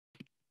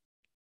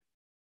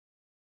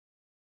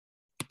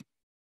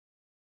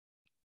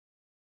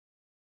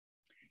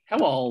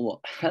Hello,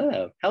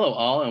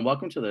 all, and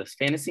welcome to the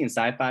Fantasy and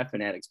Sci-Fi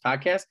Fanatics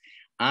podcast.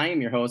 I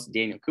am your host,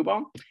 Daniel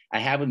Kubal. I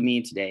have with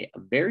me today a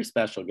very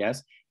special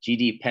guest,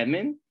 GD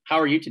Penman. How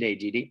are you today,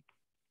 GD?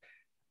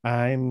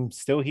 I'm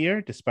still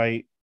here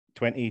despite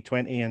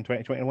 2020 and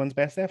 2021's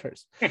best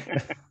efforts.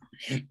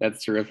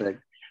 That's terrific.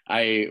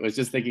 I was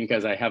just thinking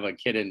because I have a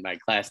kid in my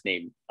class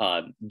named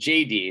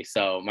JD.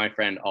 So my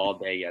friend all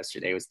day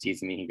yesterday was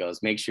teasing me. He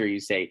goes, make sure you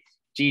say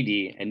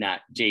GD and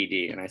not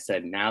JD. And I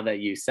said, now that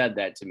you said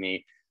that to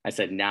me, I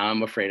said, now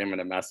I'm afraid I'm going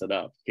to mess it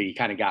up. He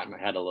kind of got in my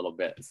head a little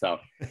bit. So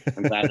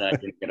I'm glad that I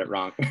didn't get it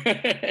wrong.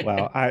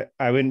 Well,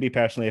 I wouldn't be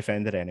personally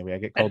offended anyway. I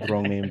get called the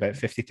wrong name about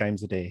 50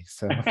 times a day.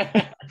 So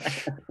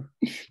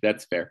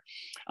that's fair.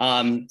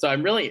 So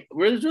we're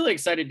really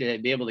excited to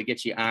be able to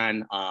get you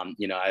on.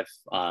 I've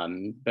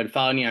been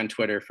following you on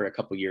Twitter for a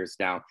couple years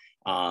now.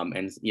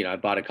 And I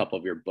bought a couple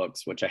of your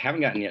books, which I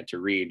haven't gotten yet to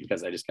read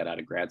because I just got out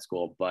of grad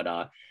school,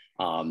 but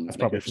that's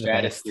probably the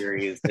Stratus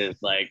series is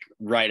like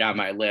right on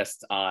my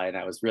list. And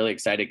I was really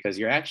excited because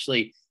you're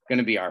actually going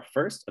to be our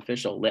first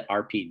official lit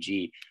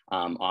RPG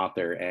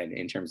author and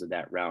in terms of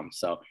that realm.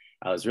 So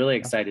I was really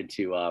excited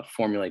to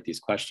formulate these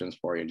questions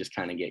for you and just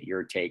kind of get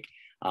your take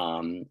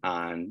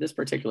on this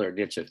particular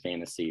niche of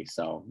fantasy.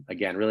 So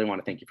again, really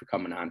want to thank you for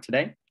coming on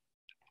today.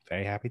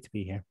 Very happy to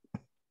be here.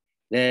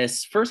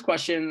 This first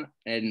question,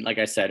 and like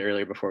I said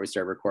earlier before we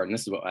started recording,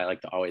 this is what I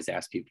like to always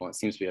ask people. It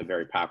seems to be a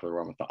very popular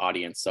one with the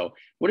audience. So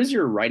what has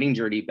your writing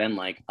journey been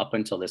like up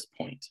until this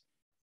point?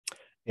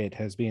 It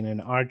has been an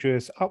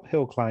arduous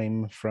uphill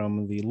climb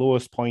from the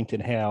lowest point in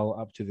hell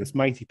up to this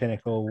mighty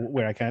pinnacle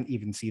where I can't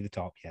even see the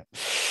top yet.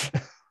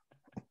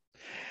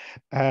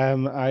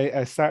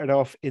 I started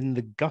off in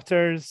the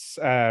gutters,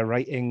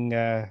 writing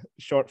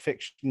short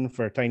fiction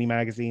for tiny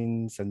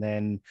magazines, and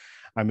then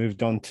I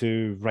moved on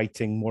to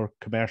writing more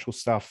commercial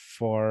stuff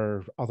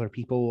for other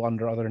people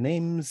under other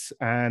names,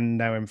 and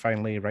now I'm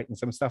finally writing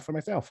some stuff for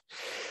myself.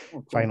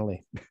 Oh, cool.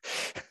 Finally.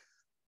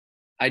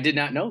 I did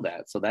not know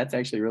that, so that's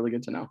actually really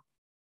good to know.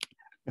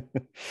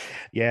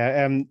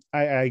 Yeah,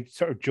 I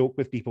sort of joke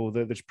with people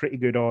that there's pretty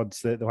good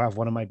odds that they'll have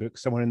one of my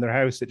books somewhere in their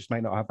house that just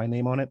might not have my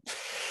name on it.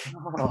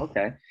 Oh,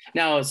 okay.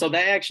 Now, so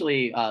that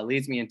actually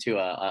leads me into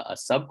a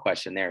sub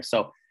question there.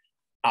 So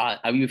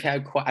I've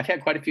had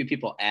quite a few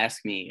people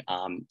ask me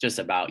just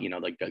about,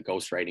 like the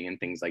ghostwriting and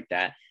things like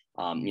that,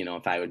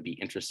 if I would be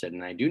interested.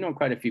 And I do know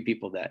quite a few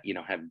people that,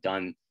 have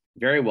done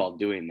very well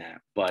doing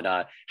that.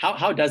 But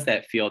how does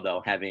that feel,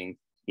 though, having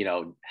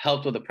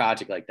helped with a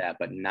project like that,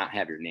 but not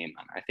have your name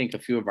on it? I think a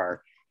few of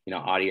our,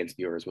 audience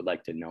viewers would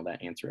like to know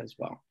that answer as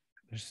well.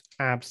 There's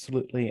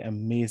absolutely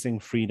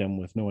amazing freedom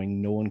with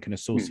knowing no one can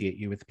associate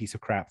you with a piece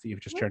of crap that you've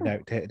just turned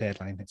out to hit a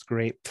deadline. It's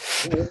great.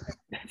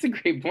 That's a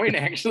great point,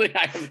 actually.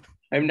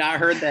 I've not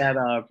heard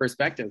that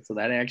perspective. So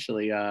that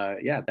actually,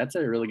 that's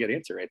a really good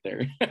answer right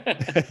there.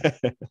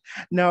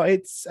 No,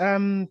 it's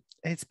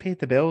paid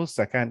the bills.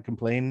 I can't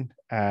complain.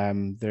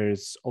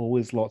 There's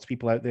always lots of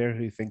people out there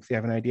who think they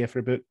have an idea for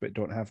a book but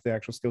don't have the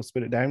actual skills to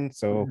put it down.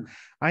 So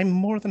I'm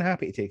more than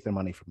happy to take their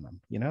money from them,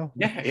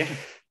 Yeah.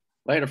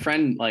 I had a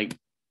friend, like,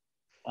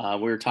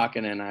 we were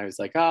talking and I was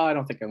like, oh, I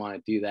don't think I want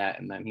to do that.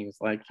 And then he was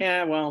like,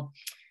 yeah, well,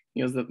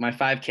 he was my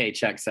 5K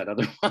check said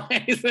otherwise.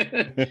 I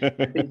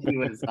think he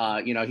was,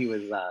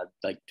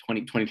 like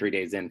 23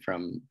 days in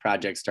from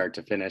project start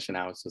to finish. And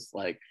I was just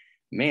like,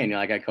 man,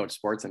 like I coach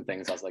sports and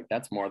things. I was like,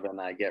 that's more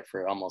than I get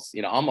for almost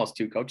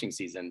 2 coaching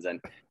seasons.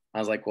 And I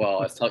was like,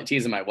 well, I was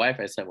teasing my wife.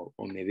 I said, well,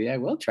 maybe I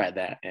will try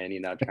that and,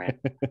 try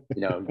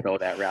and, go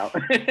that route.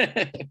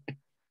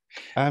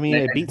 I mean,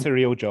 it beats a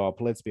real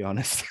job, let's be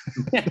honest.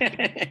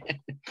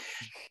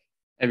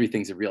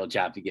 Everything's a real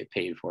job to get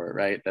paid for it,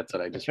 right? That's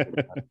what I just read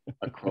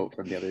a quote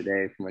from the other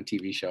day from a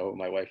TV show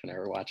my wife and I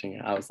were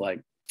watching. I was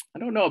like, I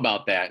don't know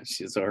about that.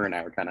 So her and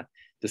I were kind of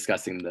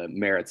discussing the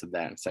merits of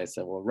that. And so I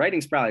said, well,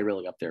 writing's probably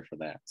really up there for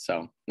that.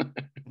 So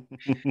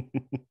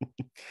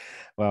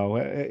well,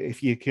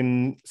 if you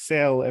can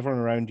sell everyone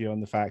around you on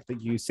the fact that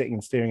you sitting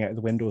and staring out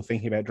the window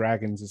thinking about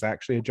dragons is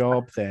actually a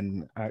job,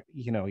 then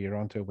you're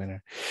onto a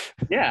winner.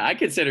 Yeah, I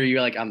consider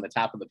you like on the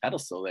top of the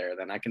pedestal there.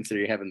 Then I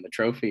consider you having the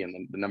trophy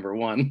and the number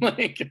one.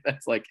 Like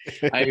that's like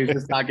I was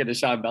just talking to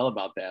Sean Bell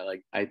about that.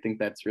 Like I think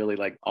that's really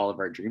like all of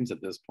our dreams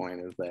at this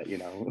point is that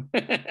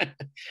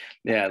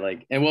yeah,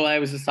 like and well, I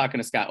was just talking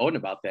to Scott Oden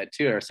about that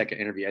too. Our second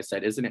interview, I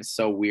said, isn't it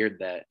so weird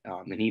that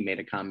and he made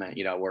a comment,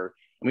 where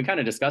and we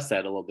kind of discussed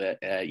that a little bit,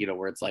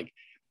 where it's like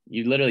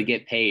you literally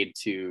get paid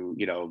to,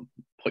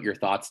 put your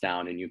thoughts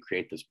down and you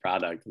create this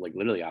product like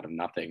literally out of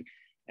nothing.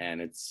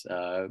 And it's,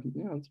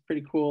 it's a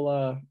pretty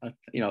cool,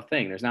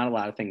 thing. There's not a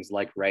lot of things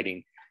like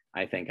writing,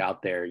 I think,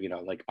 out there,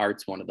 like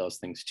art's one of those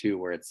things too,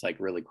 where it's like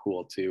really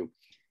cool to,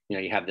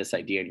 you have this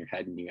idea in your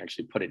head and you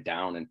actually put it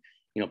down and,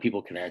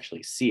 people can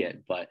actually see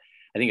it. But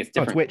I think it's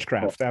different. It's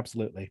witchcraft,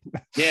 absolutely.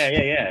 Yeah,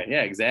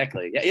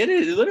 exactly. Yeah, it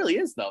is. It literally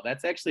is, though.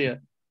 That's actually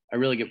a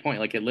really good point.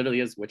 Like it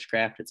literally is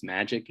witchcraft. It's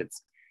magic.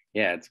 It's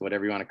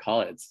whatever you want to call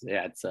it.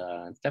 It's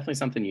definitely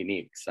something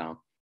unique. So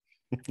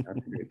that's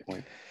a great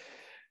point.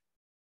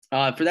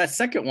 For that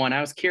second one,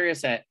 I was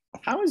curious at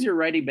how has your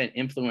writing been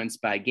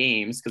influenced by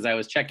games? Because I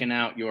was checking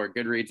out your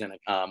Goodreads and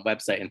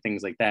website and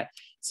things like that.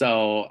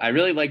 So I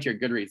really liked your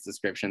Goodreads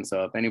description.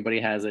 So if anybody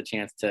has a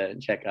chance to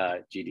check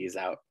GD's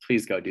out,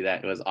 please go do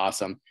that. It was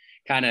awesome.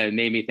 Kind of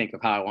made me think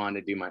of how I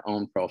wanted to do my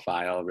own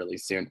profile really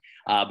soon.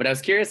 But I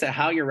was curious at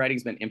how your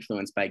writing's been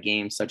influenced by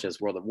games such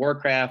as World of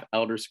Warcraft,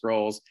 Elder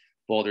Scrolls,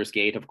 Baldur's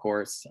Gate, of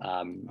course.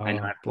 I know Oh, I've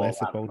pulled a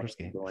blessed lot of Baldur's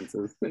Gate.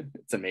 influences.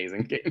 It's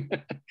amazing game.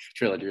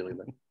 Trilogy, really.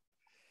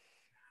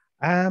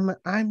 I'm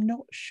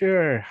not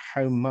sure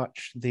how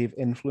much they've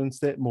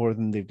influenced it more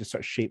than they've just sort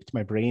of shaped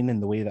my brain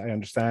in the way that I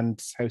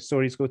understand how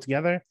stories go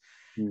together.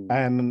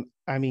 I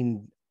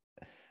mean,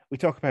 we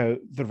talk about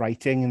the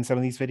writing in some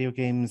of these video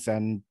games,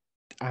 and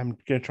I'm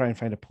going to try and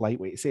find a polite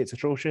way to say it's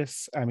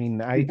atrocious. I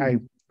mean,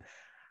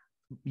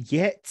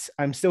 yet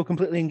I'm still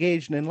completely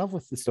engaged and in love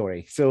with the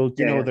story. So,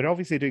 you know, they're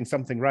obviously doing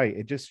something right.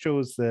 It just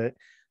shows that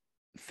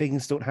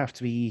things don't have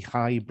to be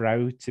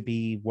highbrow to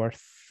be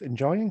worth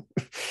enjoying.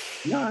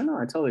 No,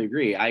 I totally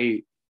agree.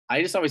 I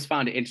just always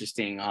found it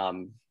interesting.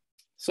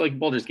 So like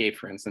Baldur's Gate,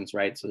 for instance,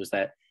 right? So there's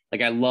that.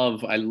 Like I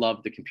love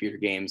the computer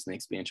games and the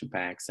expansion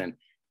packs, and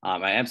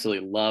I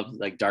absolutely love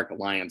like Dark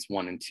Alliance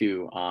 1 and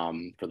 2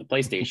 for the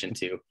PlayStation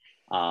 2.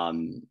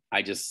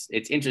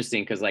 It's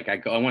interesting because like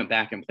I went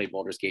back and played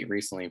Baldur's Gate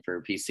recently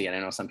for PC, and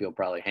I know some people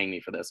probably hang me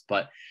for this,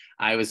 but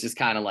I was just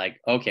kind of like,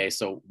 okay,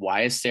 so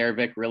why is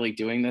Cerevic really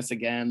doing this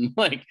again?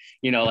 Like,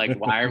 like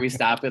why are we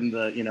stopping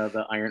the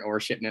the iron ore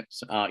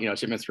shipments,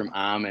 shipments from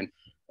and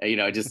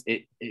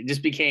it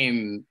just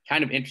became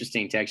kind of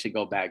interesting to actually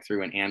go back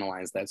through and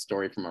analyze that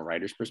story from a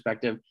writer's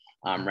perspective,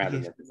 rather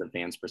than a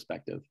fan's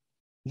perspective.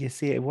 You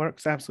see, it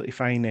works absolutely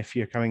fine if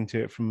you're coming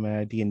to it from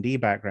a D&D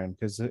background,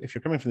 because if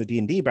you're coming from the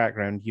D&D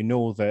background, you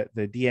know that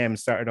the DM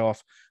started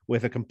off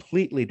with a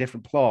completely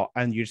different plot,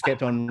 and you just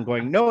kept on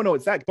going, no,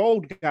 it's that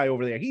bald guy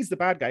over there. He's the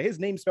bad guy. His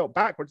name's spelled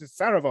backwards. It's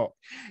Saravok.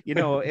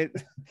 It.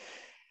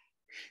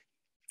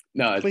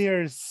 No,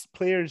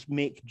 players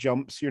make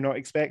jumps you're not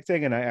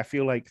expecting, and I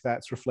feel like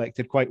that's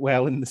reflected quite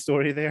well in the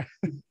story there.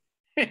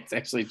 It's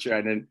actually true.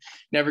 I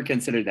never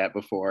considered that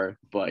before,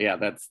 but yeah,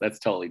 that's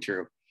totally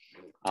true.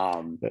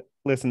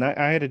 Listen,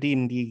 I had a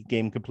D&D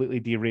game completely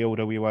derailed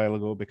a wee while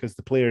ago because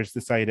the players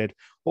decided,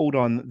 hold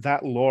on,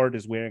 that lord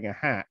is wearing a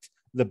hat.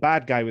 The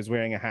bad guy was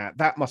wearing a hat.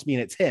 That must mean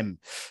it's him.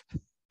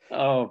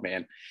 Oh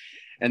man.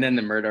 And then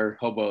the murder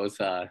hobos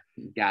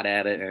got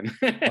at it, and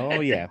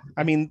oh yeah,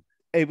 I mean,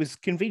 it was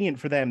convenient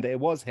for them that it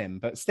was him,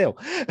 but still.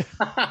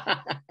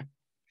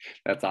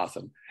 That's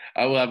awesome.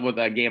 With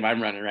the game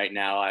I'm running right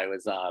now, I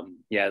was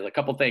a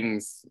couple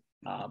things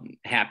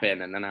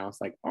happen, and then I was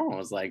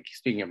like,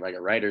 speaking of like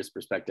a writer's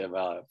perspective,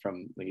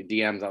 from the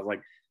DMs, I was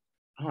like,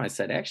 I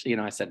said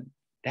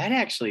that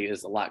actually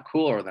is a lot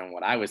cooler than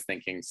what I was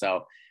thinking.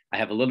 So I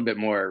have a little bit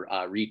more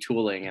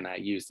retooling, and I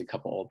used a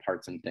couple old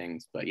parts and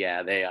things. But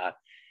yeah, they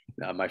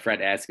my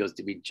friend asked, goes,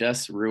 did we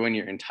just ruin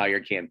your entire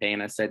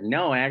campaign? I said,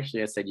 no,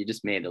 actually, I said, you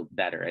just made it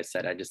better. I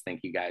said, I just think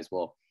you guys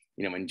will,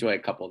 enjoy a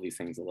couple of these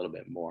things a little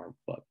bit more.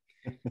 But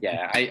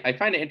yeah, I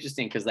find it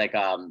interesting because like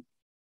I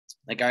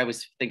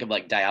always think of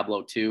like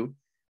Diablo 2.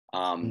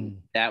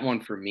 That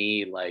one for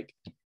me, like,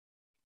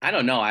 I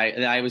don't know.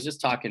 I was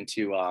just talking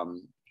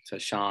to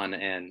Sean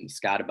and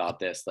Scott about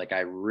this. Like,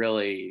 I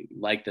really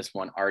like this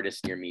one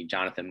artist near me,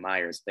 Jonathan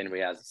Myers. If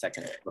anybody has a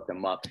second, look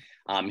him up.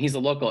 He's a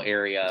local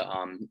area,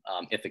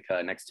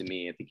 Ithaca, next to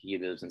me. I think he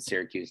lives in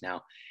Syracuse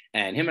now.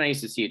 And him and I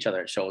used to see each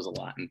other at shows a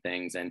lot and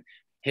things. And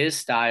his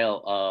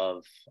style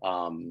of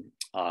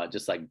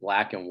just like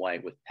black and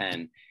white with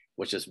pen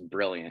was just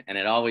brilliant. And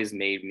it always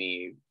made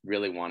me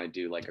really want to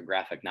do like a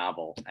graphic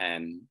novel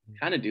and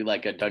kind of do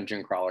like a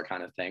dungeon crawler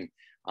kind of thing,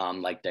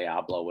 like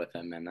Diablo with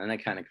him. And then I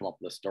kind of come up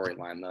with a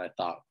storyline that I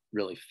thought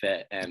really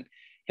fit. And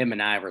him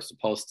and I were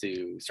supposed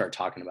to start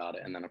talking about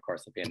it. And then of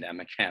course the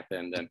pandemic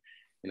happened, and,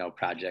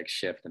 projects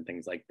shift and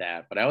things like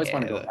that. But I always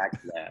want to go back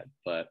to that.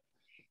 But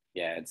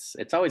yeah,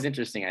 it's always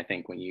interesting, I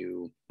think, when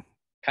you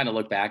kind of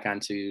look back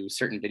onto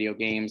certain video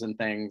games and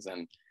things.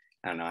 And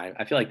I don't know,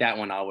 I feel like that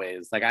one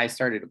always, like, I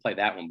started to play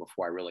that one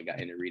before I really got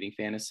into reading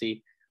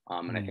fantasy.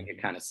 And I think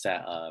it kind of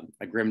set a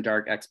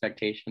grimdark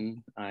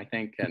expectation, I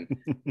think, and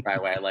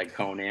probably why I like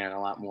Conan a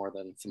lot more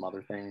than some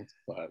other things.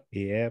 But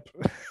yep.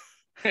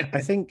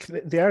 I think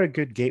they are a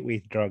good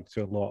gateway drug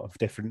to a lot of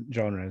different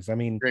genres. I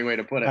mean, great way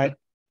to put it.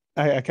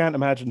 I can't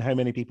imagine how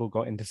many people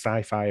got into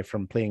sci-fi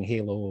from playing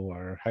Halo,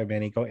 or how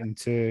many got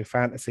into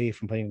fantasy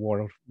from playing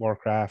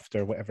Warcraft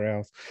or whatever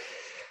else.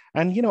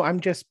 And,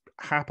 I'm just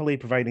happily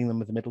providing them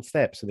with the middle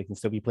step so they can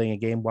still be playing a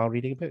game while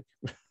reading a book.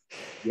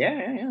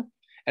 Yeah.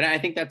 And I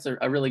think that's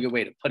a really good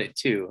way to put it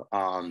too.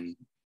 I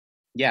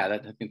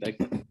think that's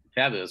a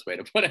fabulous way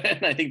to put it.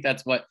 And I think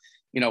that's what,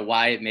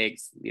 why it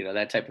makes,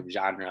 that type of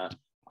genre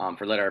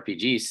for lit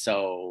RPGs.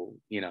 So,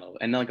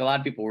 and like a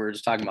lot of people were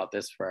just talking about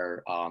this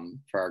for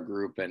our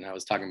group. And I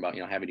was talking about,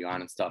 having you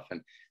on and stuff.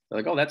 And they're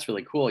like, oh, that's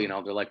really cool.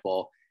 They're like,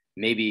 well,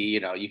 maybe,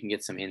 you can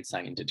get some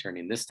insight into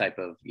turning this type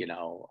of,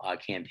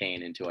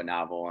 campaign into a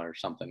novel or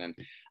something. And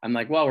I'm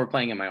like, well, we're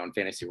playing in my own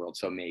fantasy world,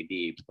 so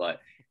maybe, but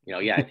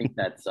yeah, I think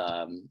that's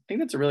a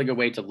really good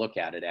way to look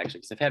at it, actually,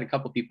 because I've had a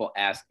couple people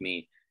ask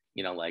me,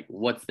 like,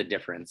 what's the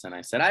difference? And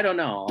I said, I don't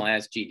know. I'll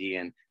ask GD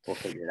and we'll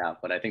figure it out.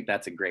 But I think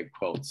that's a great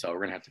quote. So we're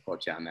going to have to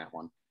quote you on that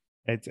one.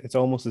 It's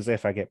almost as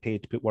if I get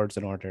paid to put words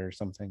in order or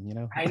something, you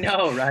know? I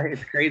know, right?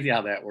 It's crazy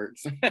how that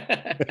works.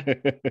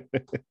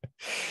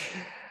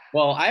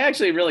 Well, I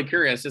actually really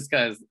curious just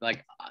because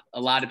like a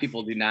lot of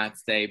people do not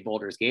say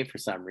Boulder's Gate for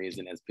some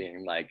reason as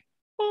being like,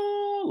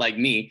 oh, like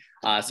me.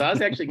 So I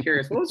was actually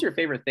curious, what was your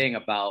favorite thing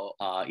about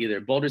either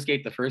Boulder's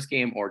Gate, the first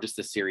game, or just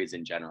the series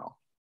in general?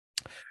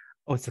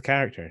 Oh, it's the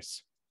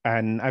characters.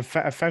 And I've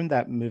found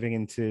that moving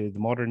into the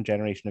modern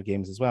generation of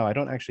games as well. I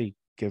don't actually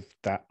give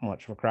that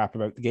much of a crap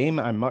about the game.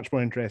 I'm much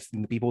more interested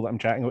in the people that I'm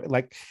chatting with.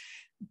 Like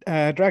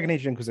Dragon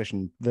Age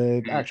Inquisition,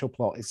 the actual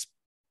plot is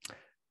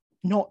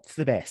not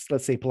the best,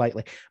 let's say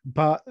politely,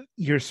 but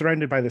you're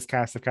surrounded by this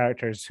cast of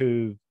characters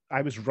who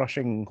I was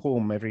rushing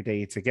home every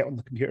day to get on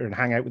the computer and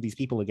hang out with these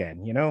people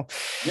again, you know?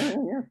 Yeah.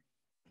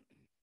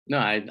 No,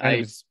 And it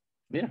was,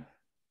 yeah.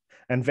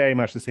 and very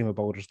much the same with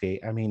Baldur's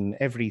Gate. I mean,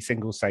 every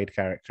single side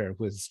character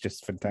was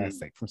just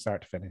fantastic from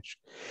start to finish.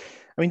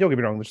 I mean, don't get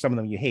me wrong, there's some of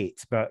them you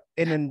hate, but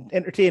in an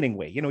entertaining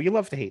way. You know, you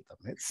love to hate them.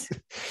 It's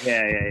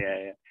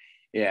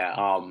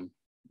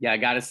yeah. I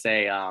gotta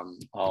say, oh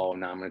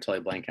no, I'm gonna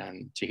totally blank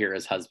on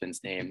Chihira's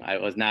husband's name. I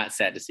was not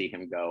sad to see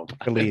him go.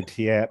 The lead,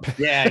 yeah.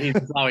 Yeah, he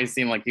always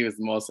seemed like he was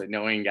the most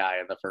annoying guy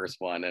in the first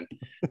one, and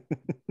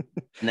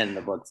then in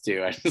the books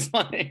too. I just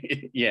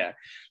like, yeah.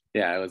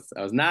 I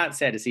was not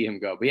sad to see him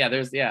go, but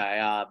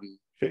yeah,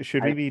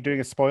 Should we be doing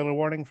a spoiler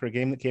warning for a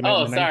game that came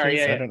out in the 90s? Sorry,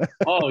 yeah. I don't know.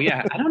 Oh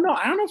yeah, I don't know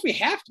if we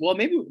have to. Well,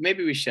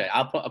 maybe we should.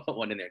 I'll put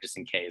one in there just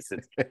in case.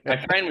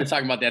 My friend was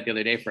talking about that the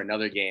other day for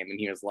another game, and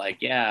he was like,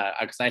 yeah,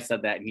 because I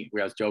said that, and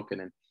I was joking,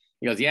 and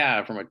he goes,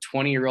 yeah, from a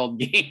 20-year-old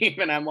game,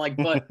 and I'm like,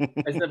 but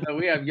I said, but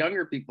we have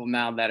younger people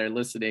now that are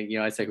listening.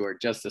 I say who are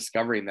just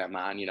discovering them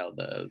on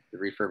the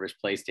refurbished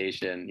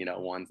PlayStation,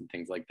 ones and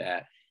things like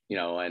that.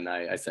 And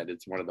I said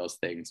it's one of those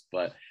things,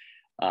 but.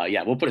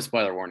 Yeah, we'll put a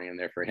spoiler warning in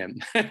there for him.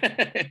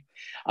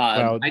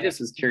 Well, I just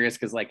was curious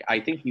because, like, I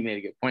think you made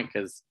a good point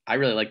because I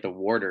really like the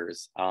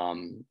warders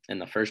in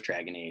the first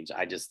Dragon Age.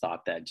 I just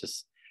thought that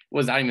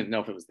I don't even know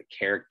if it was the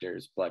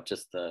characters, but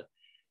just the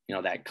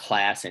that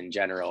class in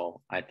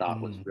general. I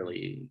thought was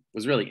really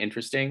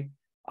interesting.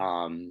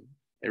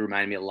 It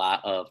reminded me a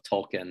lot of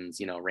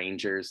Tolkien's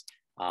Rangers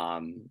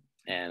and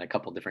a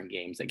couple different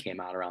games that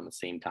came out around the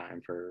same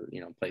time for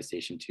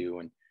PlayStation 2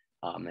 and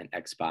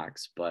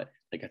Xbox, but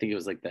like I think it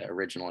was like the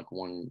original like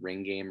One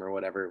Ring game or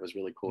whatever. It was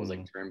really cool. It was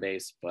like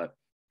turn-based, but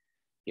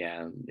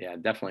yeah,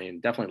 definitely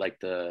like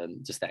the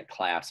just that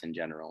class in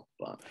general.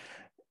 But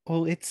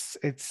well, it's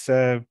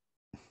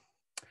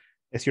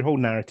your whole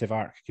narrative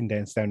arc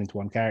condensed down into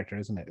one character,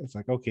 isn't it? It's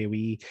like, okay,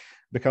 we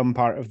become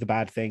part of the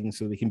bad thing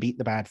so we can beat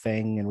the bad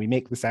thing, and we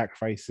make the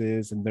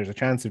sacrifices, and there's a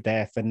chance of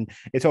death, and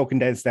it's all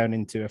condensed down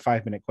into a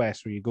 5-minute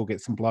quest where you go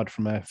get some blood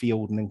from a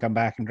field and then come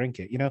back and drink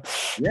it,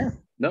 Yeah,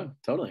 no,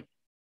 totally.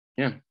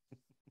 Yeah,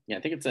 I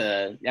think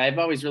I've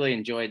always really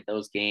enjoyed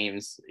those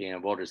games,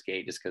 Baldur's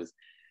Gate, just because,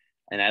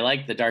 and I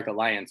like the Dark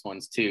Alliance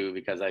ones too,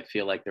 because I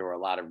feel like there were a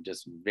lot of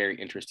just very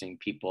interesting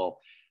people.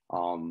 I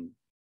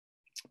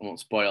won't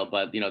spoil,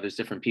 but there's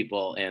different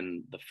people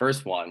in the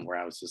first one where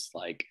I was just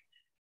like,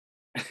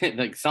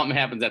 like something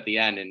happens at the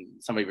end and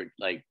somebody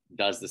like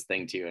does this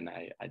thing to you, and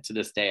I to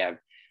this day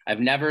I've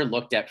never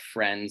looked at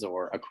friends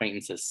or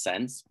acquaintances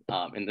since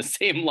in the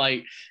same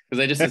light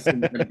because I just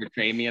assumed they're going to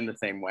betray me in the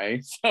same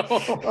way.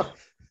 So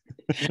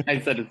I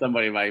said to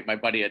somebody, my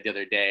buddy the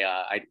other day,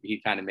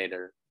 he kind of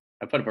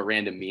I put up a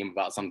random meme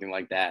about something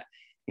like that.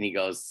 And he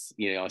goes,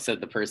 I said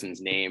the person's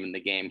name in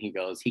the game. He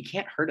goes, he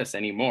can't hurt us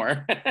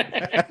anymore.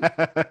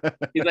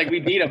 He's like,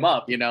 we beat him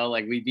up,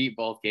 like we beat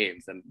both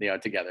games and,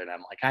 together. And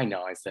I'm like, I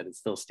know. I said it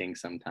still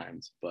stings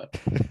sometimes, but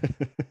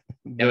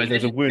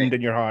there's a wound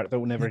in your heart that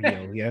will never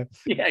heal. Yeah.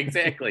 Yeah,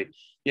 exactly.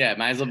 Yeah.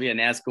 Might as well be a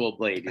Nazgul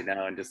blade,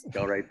 and just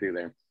go right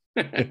through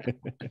there.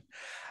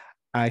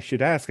 I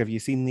should ask, have you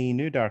seen the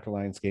new Dark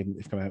Alliance game that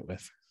they've come out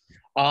with?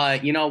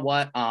 You know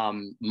what? I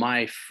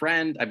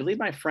believe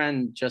my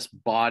friend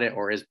just bought it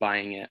or is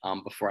buying it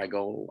before I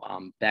go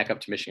back up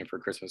to Michigan for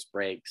Christmas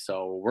break.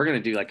 So we're gonna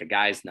do like a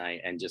guys'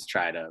 night and just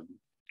try to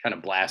kind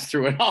of blast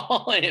through it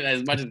all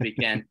as much as we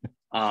can.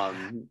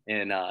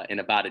 In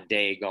about a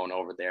day going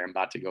over there. I'm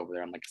about to go over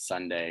there on like a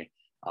Sunday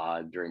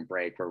during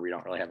break where we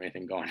don't really have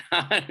anything going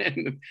on.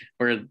 And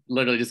we're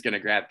literally just gonna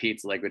grab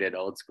pizza like we did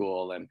old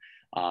school and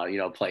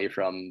play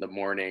from the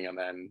morning and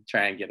then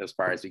try and get as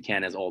far as we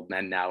can as old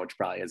men now, which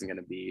probably isn't going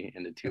to be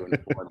in the 2 and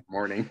 4 in the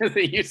morning as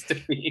it used to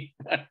be.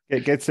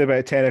 It gets to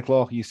about 10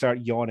 o'clock, you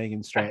start yawning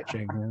and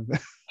stretching.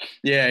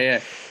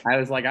 Yeah. I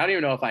was like, I don't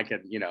even know if I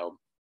could,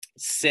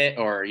 sit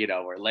or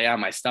lay on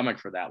my stomach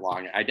for that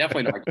long. I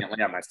definitely know I can't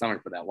lay on my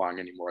stomach for that long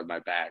anymore with my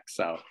back.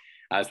 So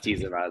I was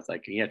teasing him. I was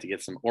like, you have to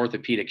get some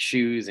orthopedic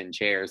shoes and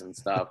chairs and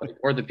stuff, like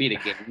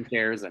orthopedic gaming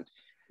chairs and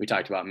we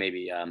talked about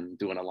maybe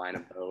doing a line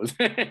of those,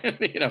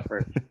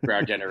 for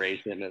our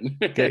generation,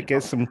 and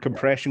get some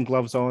compression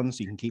gloves on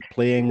so you can keep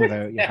playing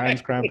without your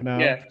hands cramping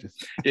up. Yeah,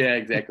 yeah,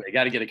 exactly. You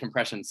got to get a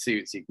compression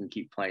suit so you can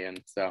keep playing.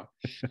 So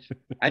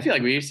I feel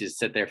like we used to just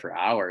sit there for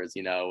hours,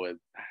 with,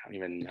 I don't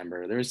even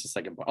remember. There was just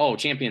like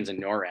Champions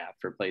and NORAD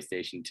for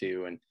PlayStation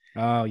 2. And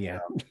oh yeah.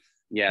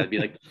 Yeah, it'd be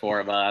like the four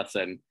of us,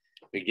 and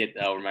we get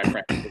over my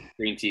friend's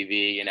screen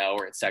TV,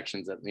 we're at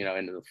sections of,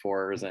 into the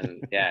fours,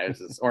 and yeah, it was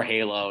just, or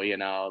Halo,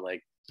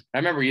 like I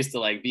remember we used to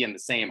like be in the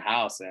same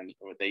house, and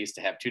they used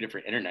to have two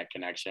different internet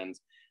connections.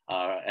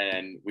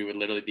 And we would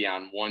literally be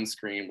on one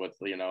screen with,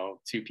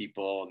 two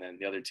people, and then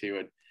the other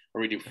two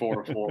or we do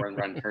 4-4 and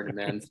run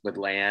tournaments with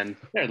LAN,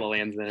 the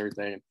LANs and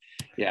everything.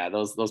 Yeah,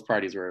 those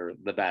parties were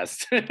the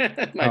best.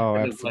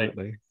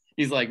 Absolutely.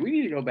 He's like, we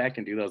need to go back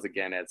and do those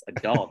again as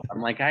adults. I'm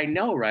like, I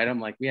know, right?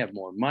 I'm like, we have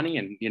more money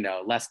and,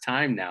 less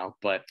time now,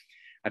 but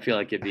I feel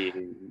like it'd be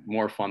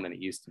more fun than it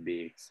used to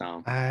be.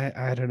 So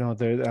I don't know.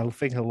 I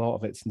think a lot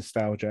of it's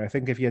nostalgia. I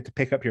think if you had to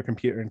pick up your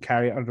computer and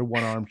carry it under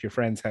one arm to your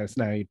friend's house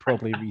now, you'd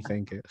probably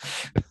rethink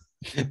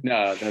it.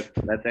 No,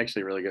 that's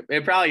actually really good.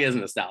 It probably is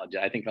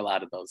nostalgia. I think a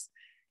lot of those,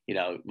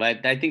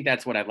 but I think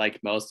that's what I like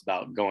most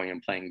about going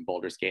and playing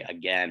Baldur's Gate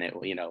again. It,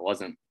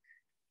 wasn't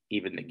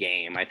even the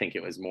game. I think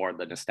it was more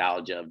the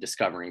nostalgia of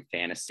discovering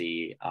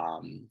fantasy.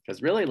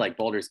 Because really, like,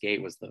 Baldur's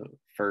Gate was the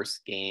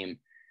first game.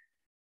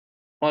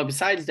 Well,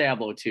 besides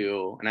Diablo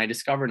 2, and I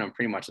discovered them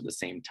pretty much at the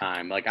same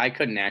time. Like, I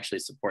couldn't actually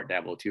support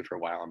Diablo 2 for a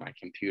while on my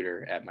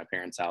computer at my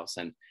parents' house,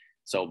 and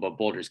so, but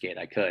Baldur's Gate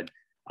I could.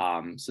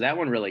 So that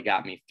one really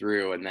got me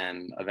through, and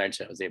then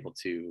eventually I was able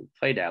to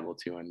play Diablo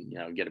 2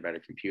 and get a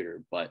better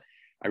computer. But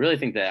I really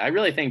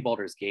think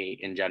Baldur's Gate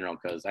in general,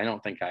 because I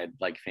don't think I'd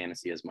like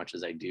fantasy as much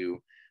as I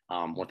do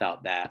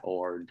without that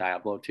or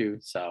Diablo 2.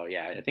 So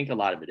yeah, I think a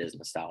lot of it is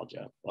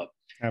nostalgia. But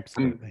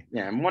absolutely,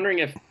 I'm wondering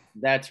if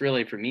that's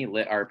really for me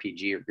lit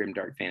RPG or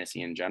grimdark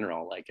fantasy in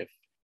general. Like if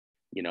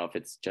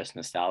it's just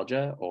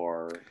nostalgia,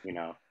 or I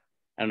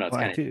don't know. It's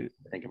kind of to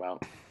think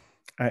about.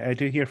 I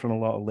do hear from a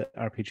lot of lit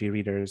RPG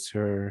readers who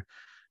are,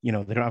 they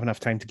don't have enough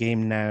time to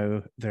game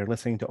now. They're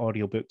listening to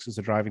audiobooks as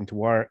they're driving to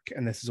work,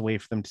 and this is a way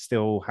for them to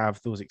still have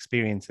those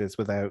experiences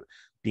without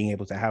being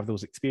able to have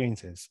those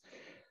experiences.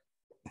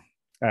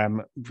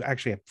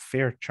 Actually, a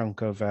fair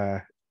chunk of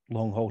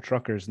long haul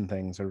truckers and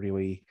things are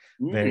really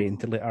very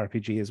into lit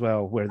RPG as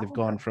well, where they've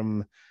gone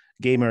from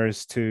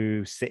gamers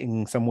to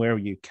sitting somewhere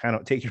where you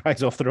cannot take your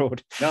eyes off the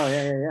road.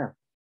 Oh,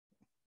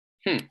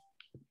 yeah.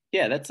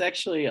 Yeah, that's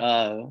actually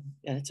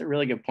that's a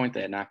really good point that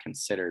I had not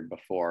considered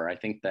before. I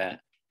think that,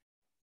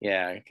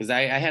 yeah, because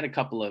I had a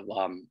couple of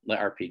lit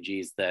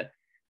RPGs that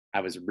I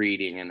was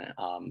reading,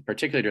 and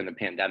particularly during the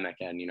pandemic,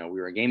 and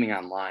we were gaming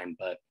online,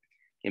 but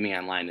gaming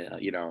online,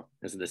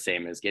 is the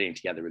same as getting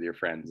together with your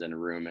friends in a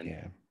room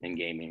and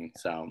gaming.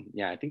 So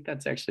yeah, I think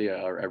that's actually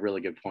a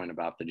really good point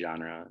about the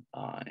genre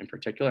in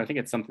particular. I think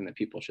it's something that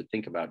people should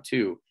think about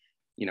too,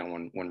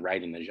 when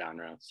writing the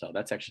genre. So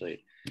that's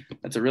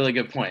a really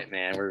good point,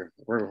 man.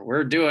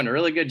 We're doing a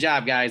really good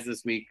job, guys,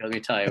 this week. Let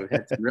me tell you, we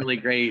had some really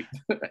great.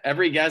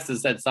 Every guest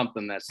has said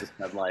something that's just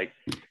been like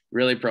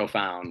really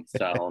profound.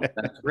 So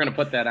we're gonna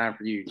put that on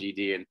for you,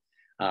 GD, and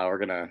we're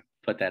gonna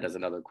put that as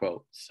another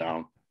quote.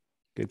 So.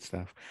 Good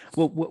stuff.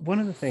 Well, one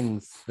of the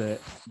things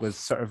that was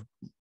sort of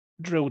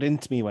drilled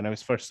into me when I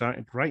was first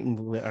started writing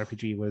the lit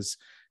RPG was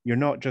you're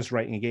not just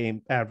writing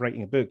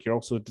a book, you're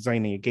also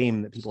designing a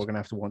game that people are going to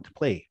have to want to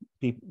play.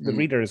 The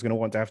reader is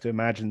going to have to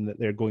imagine that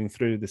they're going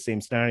through the same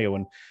scenario,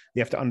 and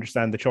they have to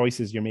understand the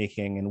choices you're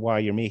making and why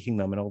you're making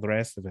them and all the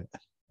rest of it.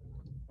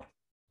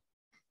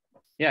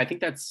 Yeah, I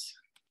think it's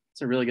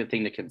a really good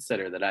thing to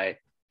consider that I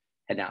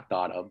had not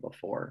thought of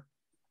before.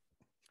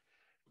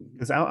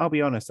 Because I'll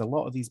be honest, a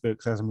lot of these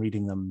books, as I'm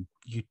reading them,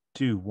 you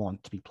do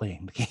want to be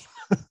playing the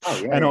game.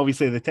 Oh, yeah. And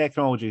obviously the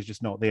technology is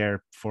just not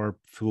there for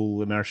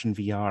full immersion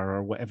VR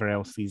or whatever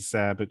else these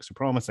books are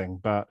promising.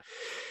 But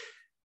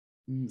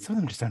some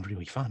of them just sound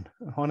really fun,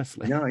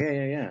 honestly. No,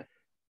 yeah.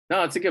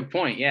 No, it's a good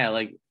point. Yeah,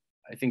 like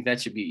I think that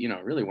should be,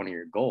 really one of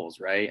your goals,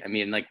 right? I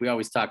mean, like we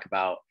always talk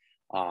about,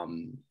 I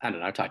don't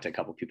know, I've talked to a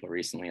couple of people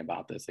recently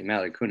about this. Like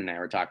Mallory Kuhn and I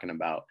were talking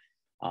about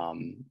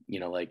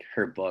like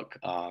her book,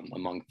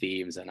 Among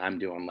Thieves, and I'm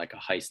doing like a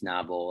heist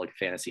novel, like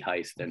fantasy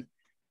heist. And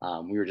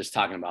we were just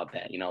talking about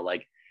that,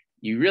 like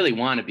you really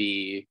want to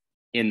be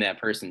in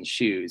that person's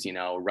shoes,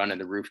 running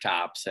the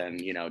rooftops and,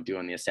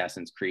 doing the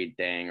Assassin's Creed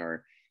thing,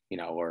 or,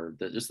 or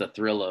just the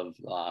thrill of,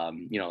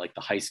 like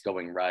the heist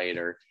going right,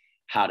 or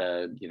how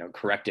to,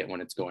 correct it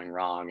when it's going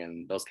wrong,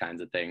 and those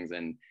kinds of things.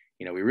 And,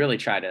 we really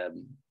try to,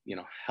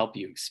 help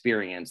you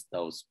experience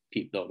those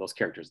people, those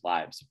characters'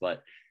 lives.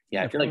 But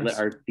yeah, I feel like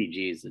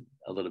RPG is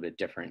a little bit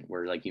different,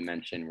 where, like you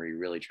mentioned, where you're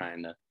really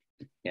trying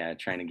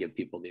to give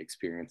people the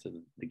experience of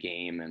the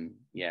game and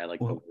the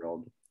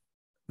world.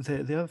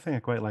 The other thing I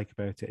quite like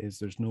about it is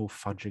there's no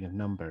fudging of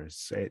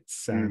numbers.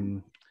 It's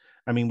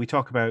I mean, we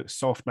talk about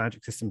soft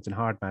magic systems and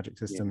hard magic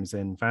Yeah. systems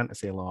in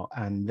fantasy a lot.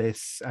 And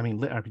this, I mean,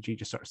 Lit RPG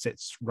just sort of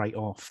sits right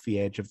off the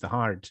edge of the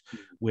hard,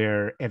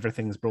 where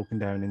everything's broken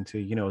down into,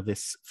 you know,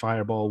 this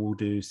fireball will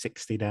do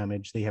 60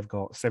 damage. They have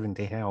got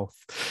 70 health.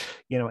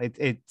 You know,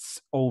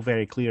 it's all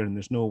very clear, and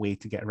there's no way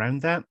to get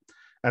around that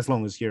as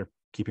long as you're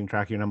keeping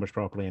track of your numbers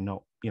properly and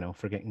not, you know,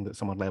 forgetting that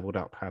someone leveled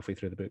up halfway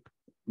through the book.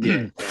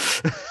 Yeah.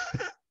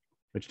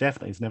 Which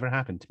definitely has never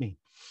happened to me.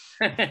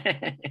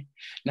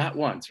 Not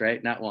once,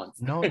 right? Not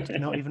once. Not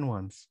even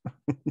once.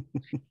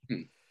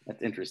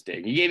 That's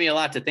interesting. You gave me a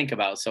lot to think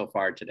about so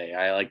far today.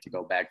 I like to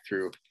go back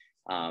through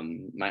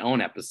my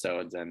own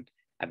episodes, and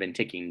I've been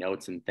taking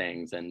notes and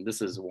things. And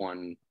this is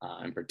one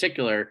in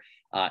particular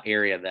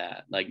area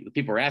that, like,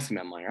 people were asking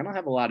me. I'm like, I don't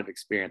have a lot of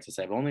experience. I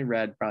said, I've only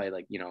read probably,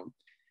 like,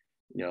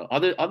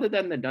 other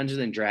than the Dungeons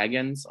and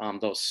Dragons,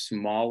 those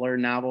smaller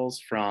novels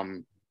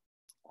from,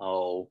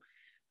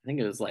 I think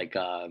it was like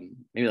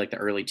maybe like the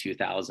early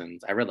 2000s.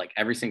 I read like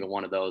every single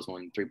one of those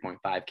when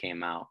 3.5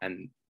 came out,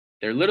 and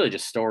they're literally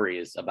just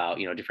stories about,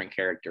 different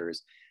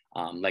characters,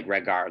 like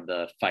Rhaegar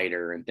the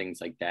fighter and things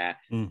like that.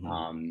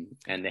 And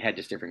they had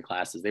just different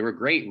classes. They were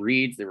great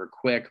reads. They were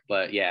quick,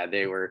 but yeah,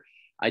 they were.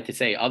 I have to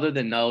say, other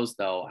than those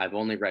though, I've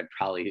only read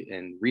probably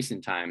in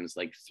recent times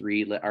like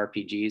 3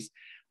 RPGs.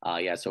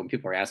 Yeah, so when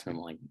people are asking, I'm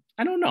like,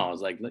 I don't know. I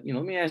was like, let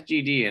me ask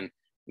GD, and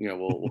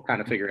we'll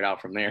kind of figure it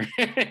out from there,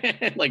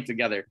 like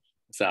together.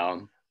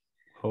 So,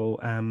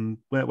 when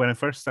I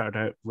first started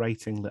out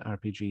writing the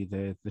RPG,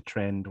 the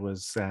trend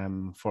was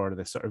for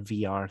the sort of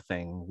VR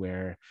thing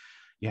where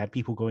you had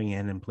people going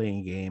in and playing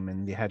a game,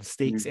 and they had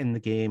stakes in the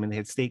game, and they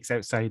had stakes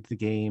outside the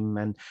game,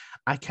 and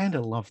I kind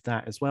of loved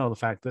that as well. The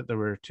fact that there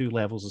were 2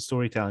 levels of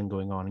storytelling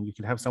going on, and you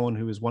could have someone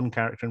who was one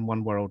character in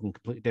one world and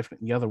completely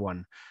different in the other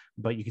one,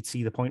 but you could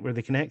see the point where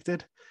they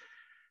connected.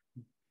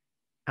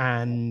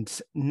 And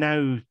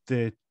now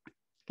the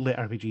Lit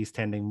RPGs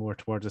tending more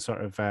towards a sort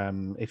of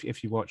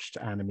if you watched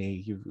anime,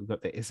 you've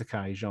got the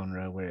isekai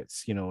genre where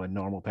it's, a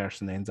normal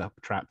person ends up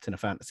trapped in a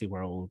fantasy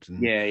world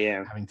and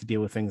having to deal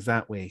with things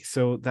that way.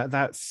 So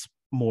that's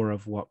more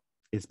of what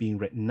is being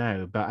written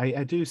now. But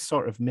I do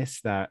sort of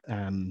miss that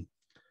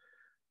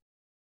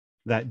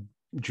that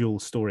dual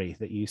story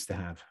that you used to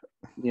have.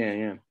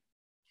 Yeah,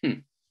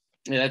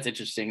 that's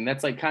interesting.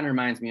 That's like kind of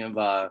reminds me of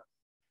I'm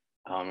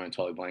gonna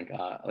totally blank.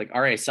 Like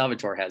R.A.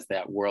 Salvatore has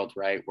that world,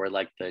 right, where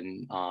like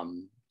the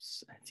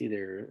it's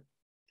either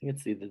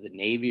the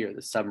Navy or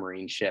the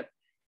submarine ship,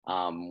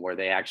 where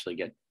they actually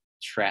get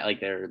trapped, like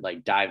they're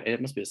like dive.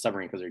 It must be a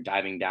submarine because they're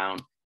diving down,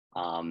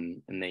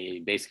 and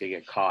they basically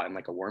get caught in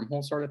like a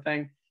wormhole sort of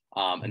thing.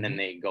 And then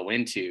they go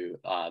into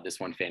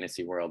this one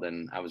fantasy world.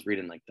 And I was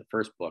reading like the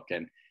first book,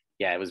 and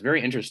yeah, it was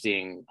very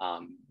interesting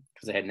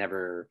because I had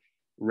never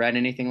read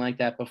anything like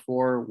that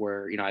before.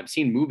 Where I've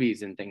seen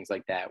movies and things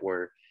like that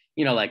where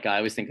like I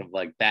always think of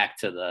like back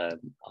to the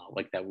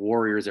like that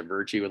Warriors of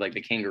Virtue with like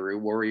the kangaroo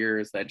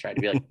warriors that tried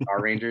to be like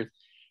Power Rangers,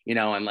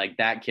 and like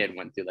that kid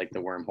went through like the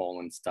wormhole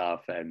and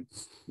stuff, and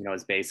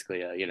is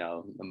basically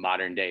a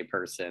modern day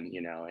person,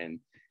 in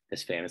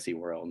this fantasy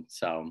world.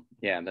 So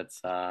yeah,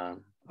 that's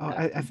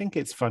I think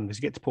it's fun because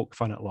you get to poke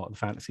fun at a lot of the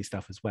fantasy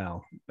stuff as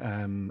well.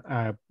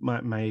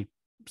 My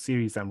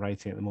series I'm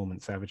writing at the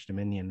moment, Savage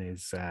Dominion,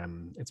 is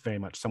it's very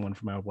much someone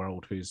from our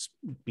world who's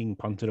being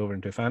punted over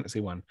into a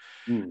fantasy one,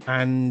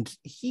 and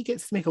he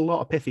gets to make a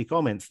lot of pithy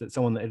comments that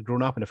someone that had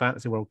grown up in a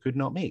fantasy world could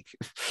not make.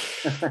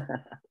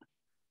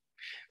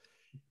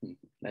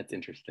 That's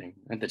interesting.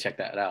 I have to check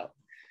that out.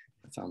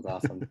 That sounds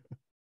awesome.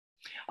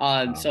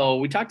 So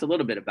we talked a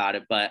little bit about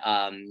it, but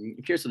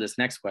here's for this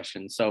next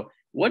question. So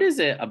what is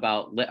it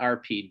about Lit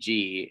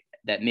RPG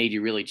that made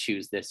you really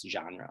choose this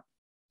genre?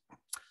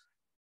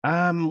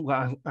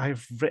 Well,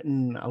 I've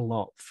written a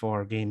lot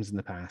for games in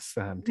the past,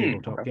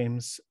 tabletop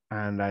games,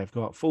 and I've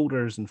got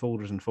folders and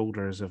folders and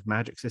folders of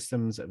magic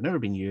systems that have never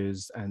been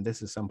used, and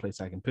this is someplace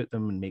I can put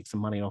them and make some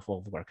money off all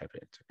the work I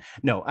put into.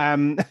 No,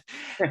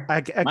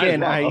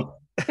 again,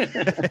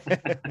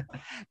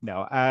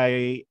 no,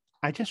 I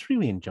just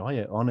really enjoy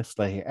it,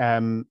 honestly.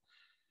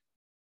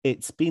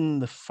 It's been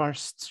the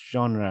first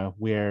genre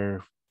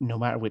where no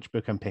matter which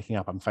book I'm picking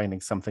up, I'm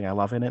finding something I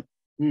love in it,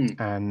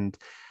 and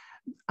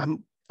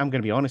I'm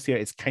going to be honest here,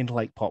 it's kind of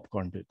like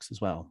popcorn books as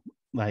well.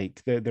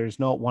 Like there's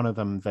not one of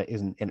them that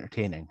isn't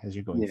entertaining as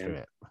you're going through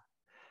it.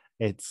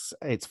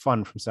 It's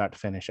fun from start to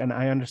finish. And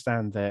I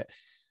understand that,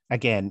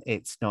 again,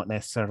 it's not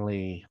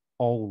necessarily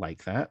all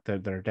like that. There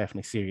are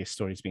definitely serious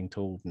stories being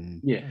told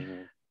and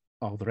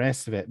all the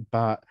rest of it.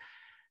 But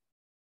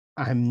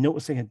I'm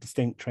noticing a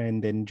distinct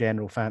trend in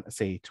general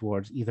fantasy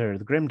towards either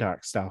the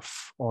grimdark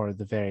stuff or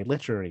the very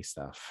literary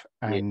stuff.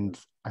 And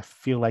I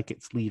feel like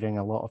it's leaving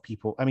a lot of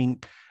people. I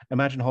mean,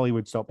 imagine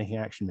Hollywood stopped making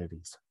action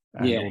movies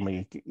and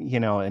only,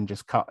 and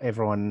just cut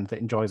everyone that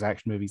enjoys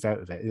action movies out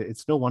of it.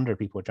 It's no wonder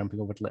people are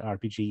jumping over to Lit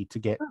RPG to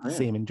get the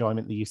same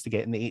enjoyment they used to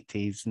get in the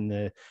 80s and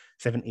the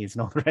 70s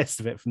and all the rest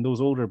of it from those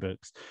older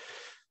books.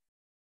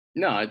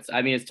 No, it's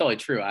totally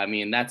true. I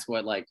mean, that's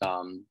what like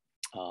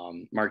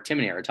Mark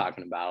Timoney are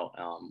talking about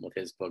with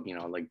his book,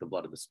 like The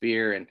Blood of the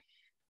Spear. And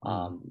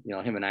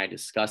Him and I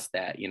discussed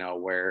that,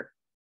 where,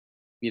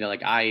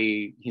 like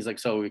he's like,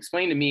 so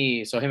explain to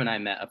me. So him and I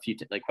met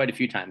quite a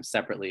few times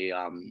separately,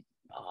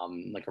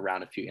 like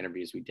around a few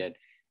interviews we did.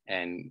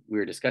 And we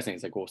were discussing,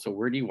 it's like, well, so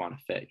where do you want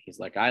to fit? He's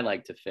like, I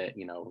like to fit,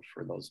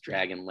 for those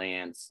Dragon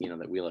Lance,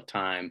 that Wheel of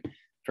Time,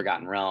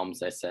 Forgotten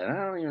Realms. I said,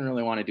 I don't even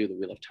really want to do the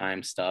Wheel of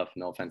Time stuff.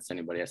 No offense to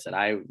anybody. I said,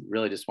 I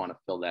really just want to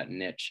fill that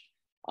niche.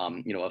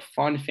 A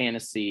fun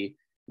fantasy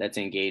that's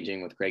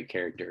engaging with great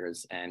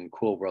characters and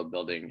cool world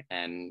building.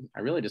 And I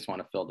really just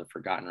want to fill the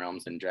Forgotten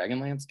Realms and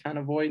Dragonlance kind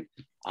of void.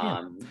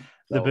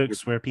 The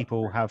books where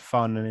people have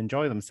fun and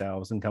enjoy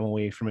themselves and come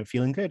away from it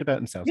feeling good about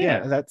themselves.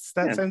 That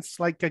sounds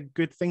like a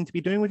good thing to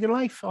be doing with your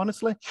life,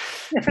 honestly.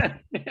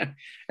 And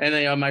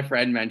then my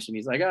friend mentioned,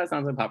 he's like, oh, it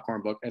sounds like a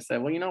popcorn book. I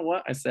said, well, you know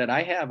what? I said,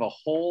 I have a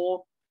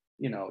whole,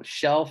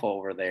 shelf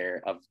over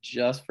there of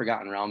just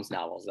Forgotten Realms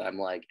novels. I'm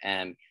like,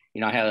 and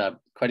I had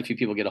quite a few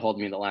people get a hold of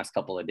me in the last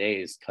couple of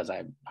days because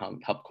I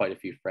helped quite a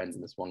few friends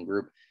in this one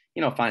group,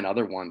 find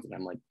other ones. And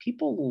I'm like,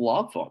 people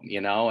love them,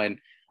 and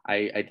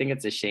I think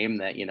it's a shame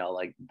that,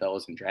 like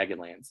those in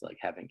Dragonlance, like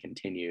haven't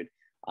continued.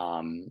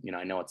 I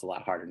know it's a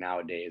lot harder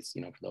nowadays,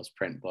 for those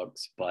print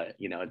books, but,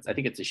 I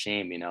think it's a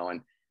shame,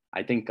 and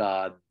I think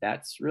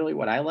that's really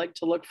what I like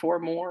to look for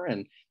more.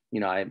 And,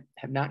 I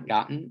have not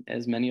gotten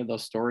as many of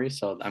those stories.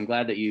 So I'm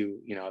glad that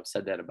you have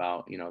said that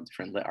about,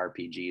 different lit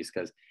RPGs,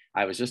 because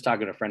I was just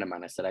talking to a friend of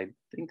mine. I said, I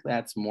think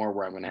that's more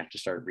where I'm going to have to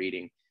start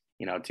reading,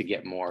 to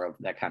get more of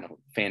that kind of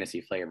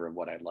fantasy flavor of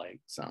what I like.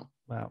 So,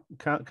 well,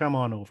 come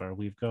on over.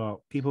 We've got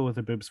people with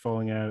their boobs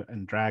falling out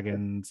and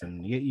dragons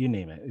and you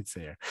name it. It's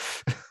there.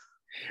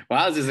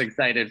 Well, I was just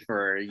excited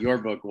for your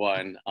book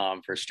one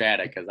for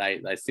Strata, because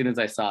as soon as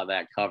I saw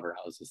that cover,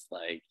 I was just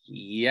like,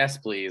 yes,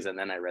 please. And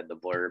then I read the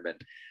blurb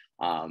and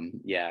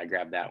I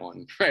grabbed that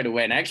one right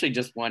away, and I actually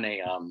just won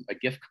a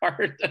gift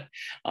card.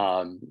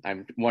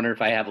 I'm wondering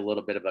if I have a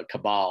little bit of a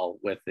cabal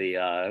with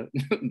the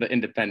the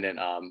independent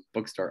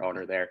bookstore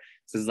owner there.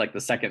 So this is like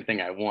the second thing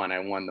I won. I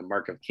won the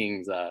Mark of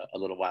Kings a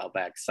little while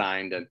back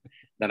signed, and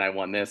then I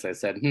won this. I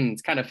said,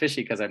 it's kind of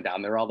fishy because I'm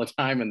down there all the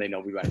time and they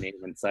know me by name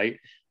and site,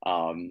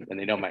 and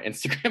they know my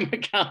Instagram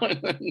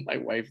account. And my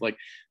wife like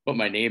put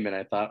my name in.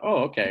 I thought,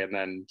 oh, okay. And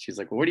then she's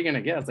like, well, what are you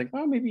gonna get? I was like,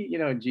 oh, maybe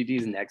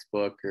GD's next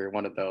book or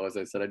one of those.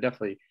 I said, I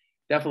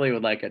definitely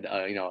would like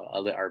a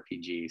lit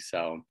RPG.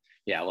 So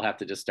yeah, we'll have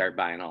to just start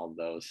buying all of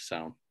those.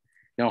 So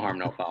no harm,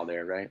 no foul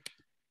there, right?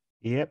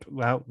 Yep.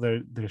 Well,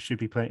 there should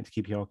be plenty to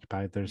keep you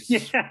occupied. There's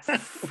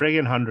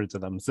friggin' hundreds of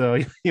them, so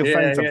you'll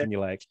find something you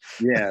like.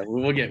 Yeah,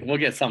 we'll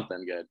get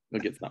something good.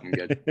 We'll get something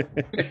good.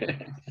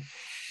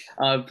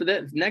 For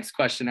the next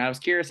question, I was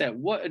curious at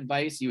what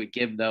advice you would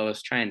give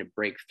those trying to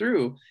break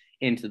through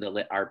into the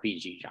lit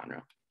RPG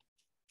genre.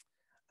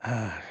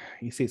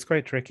 You see, it's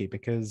quite tricky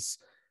because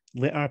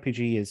lit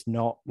RPG is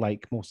not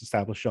like most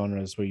established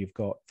genres where you've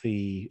got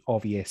the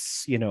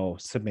obvious,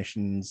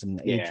 submissions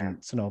and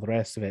agents and all the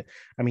rest of it.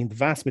 I mean, the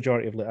vast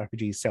majority of lit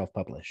RPG is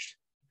self-published.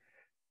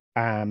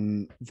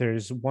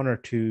 There's one or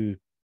two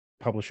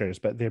publishers,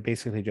 but they're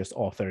basically just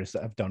authors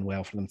that have done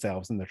well for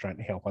themselves and they're trying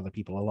to help other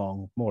people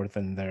along more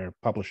than their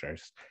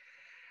publishers.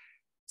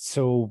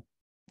 So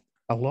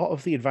a lot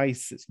of the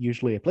advice that's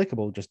usually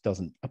applicable just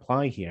doesn't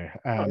apply here.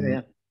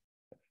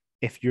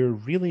 If you're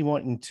really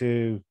wanting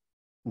to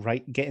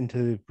get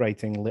into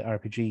writing lit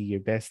RPG,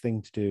 your best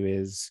thing to do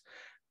is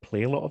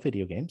play a lot of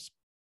video games,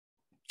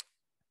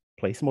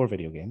 play some more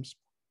video games,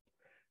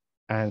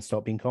 and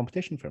stop being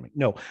competition for me.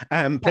 No,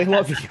 play a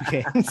lot of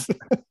video games.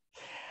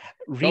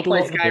 Go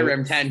play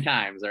Skyrim 10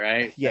 times, all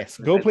right? Yes,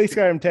 go play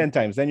Skyrim 10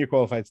 times, then you're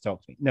qualified to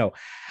talk to me. No.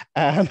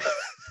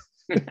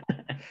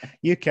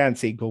 You can't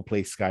say go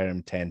play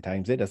Skyrim 10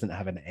 times. It doesn't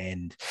have an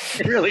end.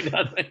 It really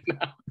doesn't. No.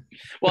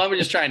 Well, I'm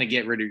just trying to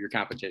get rid of your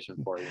competition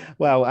for you.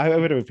 Well, I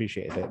would have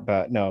appreciated it,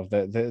 but no,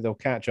 they'll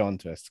catch on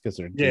to us because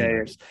they're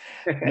gamers.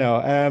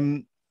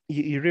 No,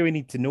 you really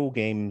need to know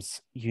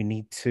games. You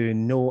need to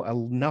know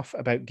enough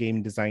about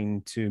game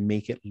design to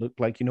make it look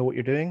like you know what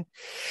you're doing.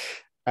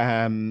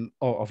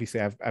 Obviously,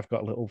 I've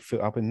got a little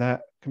foot up in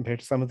that compared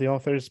to some of the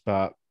authors,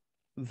 but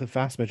the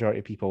vast majority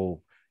of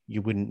people,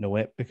 you wouldn't know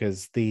it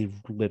because they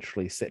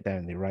literally sit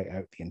down, they write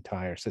out the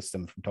entire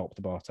system from top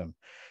to bottom.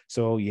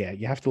 So yeah,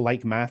 you have to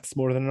like maths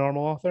more than a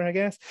normal author, I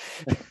guess.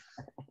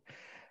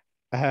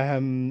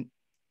 And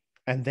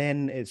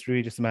then it's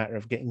really just a matter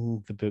of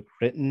getting the book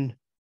written,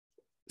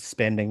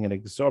 spending an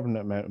exorbitant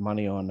amount of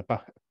money on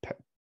a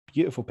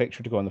beautiful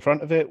picture to go on the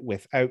front of it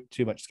without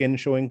too much skin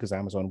showing, because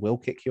Amazon will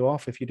kick you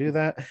off if you do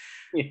that.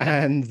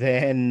 And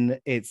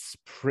then it's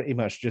pretty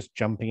much just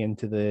jumping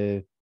into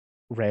the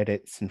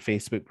Reddits and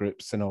Facebook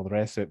groups and all the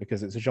rest of it,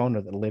 because it's a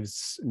genre that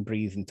lives and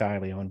breathes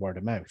entirely on word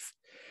of mouth,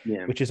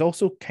 which is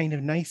also kind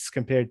of nice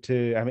compared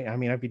to, I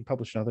mean, I've been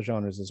published in other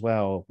genres as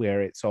well,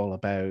 where it's all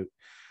about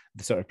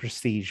the sort of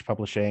prestige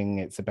publishing.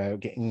 It's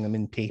about getting them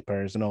in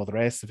papers and all the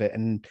rest of it.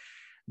 And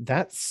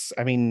that's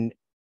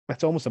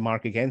almost a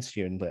mark against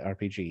you in lit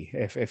RPG.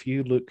 If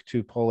you look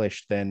too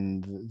polished,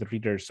 then the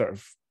readers sort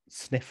of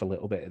sniff a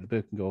little bit at the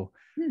book and go,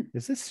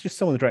 is this just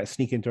someone trying to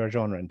sneak into our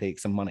genre and take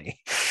some money?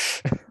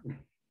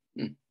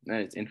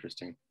 It's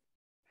interesting.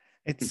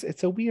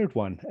 It's a weird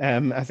one.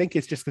 I think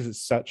it's just because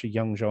it's such a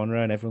young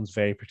genre and everyone's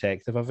very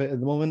protective of it at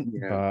the moment.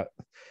 Yeah.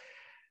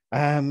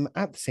 But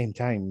at the same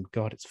time,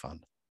 God, it's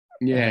fun.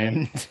 Yeah.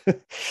 And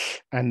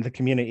and the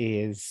community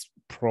is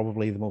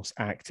probably the most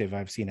active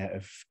I've seen out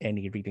of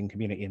any reading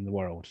community in the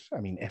world. I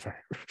mean, ever.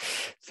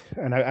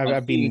 And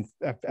I've been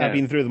I've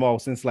been through them all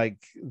since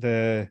since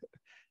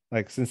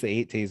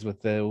the 80s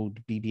with the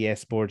old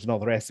BBS boards and all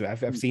the rest of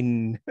it. I've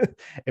seen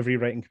every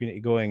writing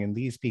community going, and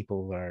these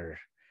people they're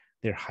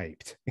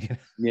hyped.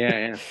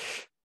 Yeah.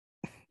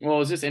 Well, it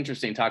was just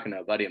interesting talking to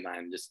a buddy of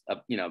mine, just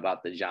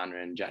about the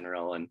genre in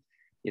general, and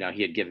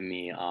he had given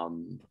me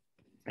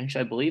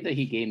actually, I believe that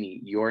he gave me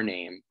Your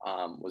Name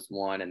was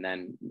one, and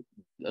then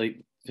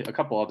like a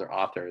couple other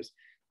authors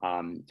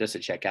just to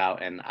check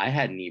out, and I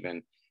hadn't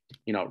even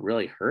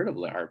really heard of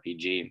the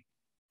RPG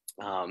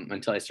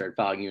until I started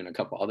following you and a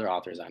couple other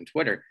authors on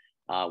Twitter,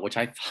 which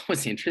I thought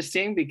was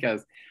interesting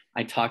because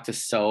I talked to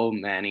so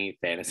many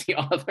fantasy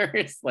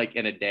authors like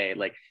in a day.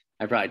 Like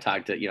I probably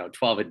talked to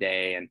 12 a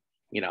day, and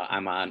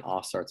I'm on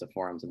all sorts of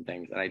forums and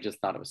things, and I just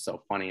thought it was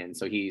so funny. And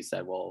so he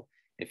said, well,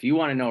 if you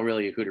want to know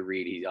really who to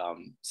read, he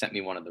sent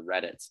me one of the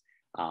Reddits,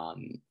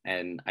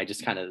 and I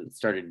just kind of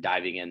started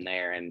diving in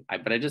there,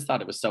 but I just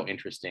thought it was so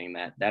interesting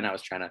that then I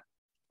was trying to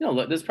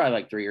look, this is probably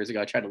like 3 years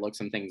ago, I tried to look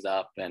some things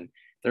up, and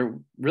there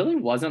really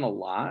wasn't a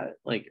lot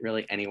like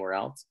really anywhere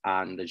else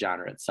on the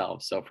genre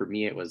itself. So for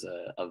me, it was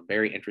a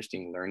very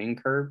interesting learning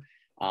curve,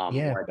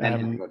 where I then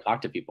had to go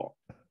talk to people.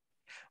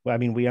 Well, I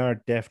mean, we are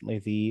definitely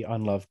the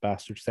unloved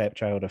bastard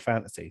stepchild of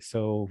fantasy,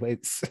 so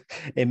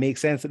it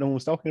makes sense that no one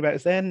was talking about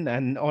us then.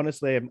 And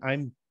honestly,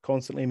 I'm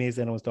constantly amazed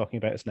that no one's talking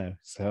about us now.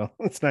 So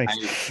it's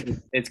nice.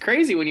 It's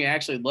crazy when you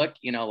actually look.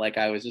 Like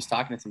I was just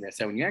talking to somebody. I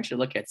said when you actually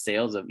look at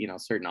sales of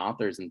certain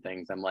authors and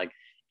things, I'm like,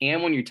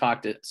 and when you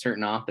talk to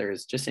certain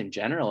authors, just in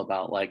general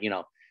about like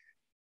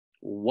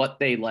what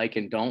they like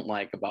and don't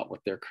like about what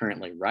they're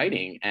currently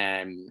writing.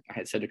 And I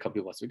had said to a couple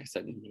people last week, I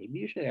said, maybe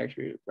you should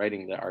actually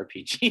writing the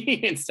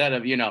RPG instead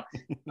of,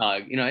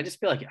 I just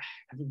feel like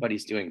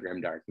everybody's doing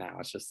grimdark now.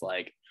 It's just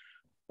like,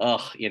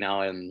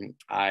 and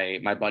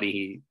my buddy,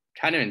 he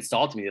kind of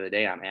insulted me the other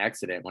day on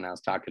accident when I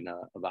was talking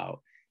about,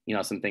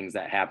 some things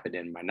that happened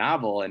in my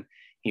novel. And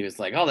he was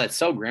like, oh, that's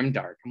so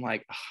grimdark. I'm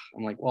like,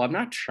 well, I'm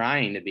not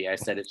trying to be. I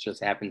said, it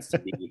just happens to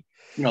be,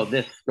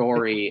 this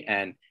story.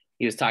 And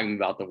he was talking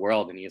about the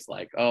world, and he's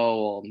like,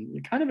 oh, well,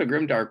 kind of a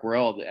grimdark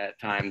world at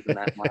times. And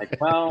I'm like,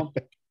 well,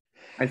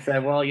 I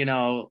said, well,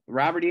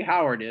 Robert E.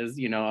 Howard is,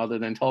 other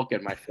than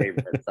Tolkien, my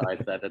favorite. So I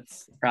said,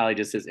 it's probably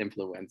just his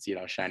influence,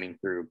 shining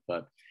through.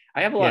 But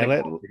I have a lot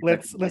of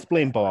let's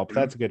blame Bob.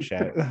 That's a good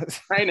shout.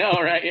 I know,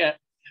 right? Yeah.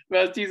 But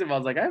I was teasing him. I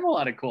was like, I have a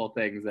lot of cool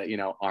things that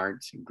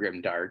aren't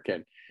grimdark.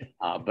 And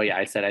but yeah,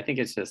 I said, I think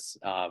it's just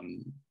I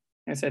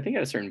said, I think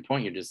at a certain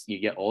point you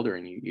get older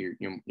and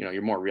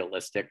you're more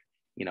realistic,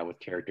 with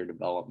character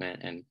development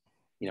and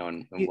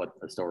and what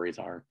the stories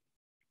are.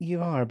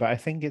 You are, but I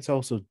think it's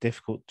also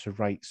difficult to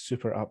write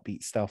super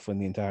upbeat stuff when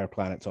the entire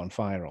planet's on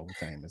fire all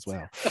the time as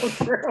well. So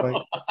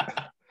true.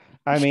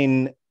 I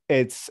mean,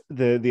 it's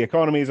the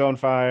economy's on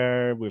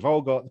fire. We've all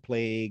got the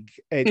plague.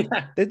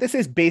 This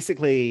is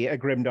basically a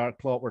grimdark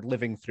plot we're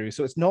living through.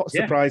 So it's not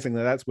surprising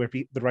that that's where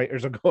the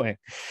writers are going.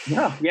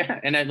 No, yeah,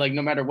 and then, like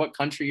no matter what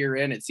country you're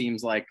in, it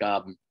seems like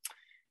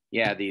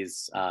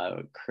these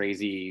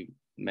crazy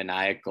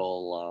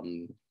maniacal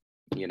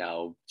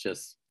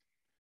just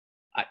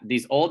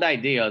these old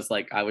ideas.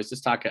 Like I was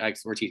just talking,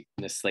 we're teaching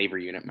this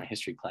slavery unit in my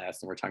history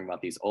class, and we're talking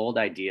about these old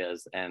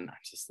ideas, and I'm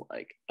just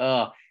like,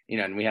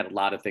 and we had a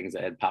lot of things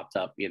that had popped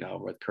up,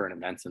 with current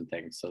events and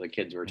things. So the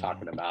kids were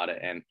talking about it,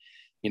 and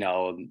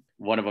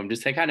one of them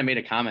just kind of made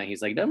a comment.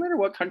 He's like, no matter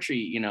what country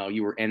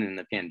you were in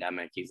the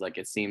pandemic, he's like,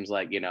 it seems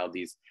like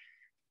these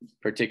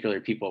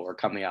particular people were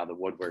coming out of the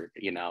woodwork,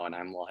 and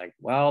I'm like,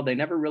 well, they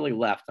never really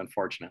left,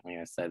 unfortunately.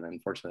 I said,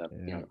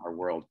 unfortunately, our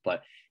world.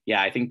 But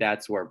yeah, I think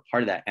that's where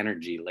part of that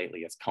energy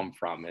lately has come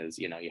from is,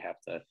 you have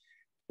to,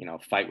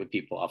 fight with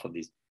people off of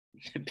these,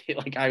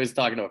 like I was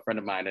talking to a friend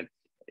of mine, and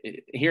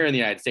here in the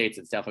United States,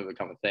 it's definitely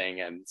become a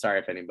thing. And sorry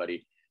if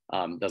anybody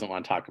doesn't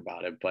want to talk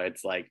about it, but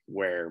it's like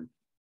where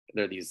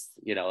there are these,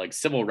 like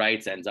civil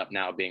rights ends up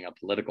now being a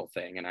political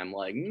thing. And I'm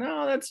like,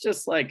 no, that's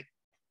just like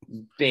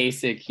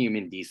basic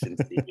human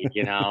decency,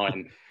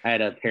 and I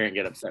had a parent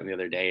get upset the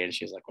other day, and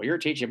she's like, well, you're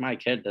teaching my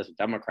kid this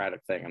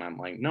democratic thing. And I'm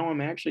like, no, I'm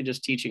actually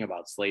just teaching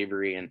about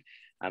slavery. And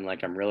I'm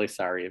like, I'm really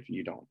sorry if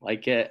you don't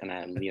like it.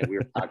 And we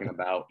were talking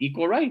about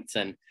equal rights,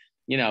 and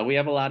we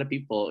have a lot of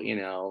people,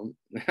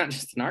 not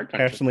just in our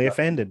country, personally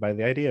offended by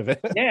the idea of it.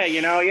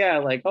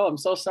 Like, oh, I'm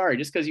so sorry,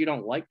 just because you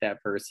don't like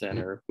that person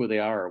or who they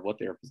are or what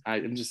they're.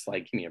 I'm just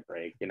like, give me a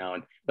break,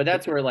 but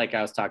that's where, like,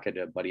 I was talking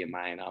to a buddy of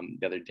mine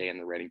the other day in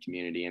the writing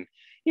community, and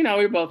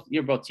you're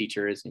both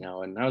teachers,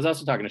 and I was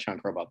also talking to Sean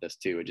Crow about this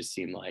too. It just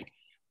seemed like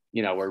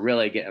we're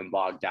really getting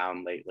bogged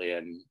down lately,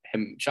 and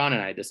Sean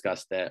and I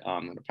discussed that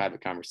in a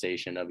private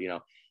conversation of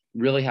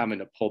really having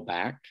to pull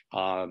back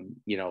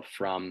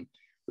from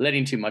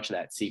letting too much of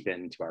that seep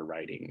into our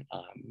writing.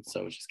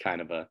 So it's just kind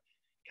of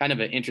kind of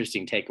an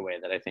interesting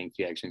takeaway that I think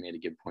you actually made a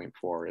good point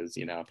for is,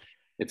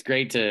 it's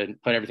great to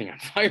put everything on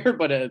fire,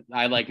 but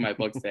I like my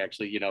books to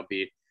actually,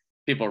 be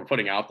people are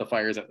putting out the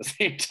fires at the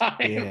same time.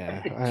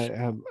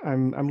 Yeah,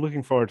 I'm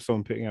looking forward to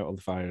someone putting out all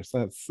the fires.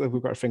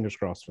 We've got our fingers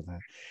crossed for that.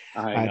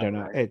 I don't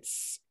know. Right?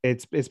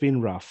 It's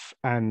been rough,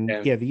 and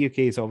yeah, the UK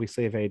is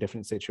obviously a very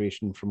different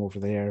situation from over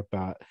there,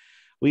 but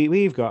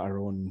we've got our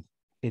own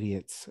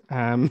idiots.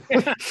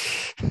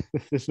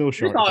 There's no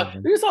shortage of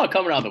them. We just all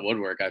coming out of the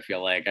woodwork. I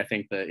feel like I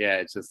think that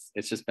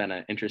it's just been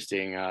an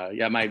interesting.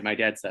 My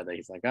dad said that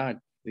he's like, God,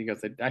 he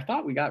goes, I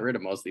thought we got rid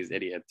of most of these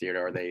idiots,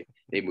 or they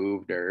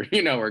moved or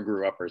or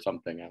grew up or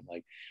something. I'm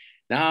like,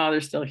 no,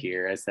 they're still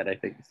here. I said I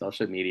think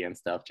social media and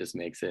stuff just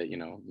makes it,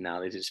 now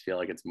they just feel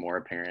like it's more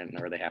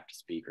apparent or they have to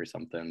speak or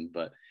something.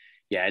 But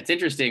yeah, it's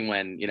interesting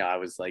when I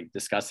was like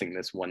discussing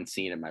this one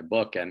scene in my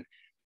book and.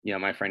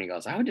 My friend, he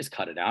goes, I would just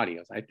cut it out. He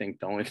goes, I think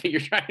the only thing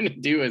you're trying to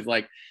do is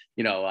like,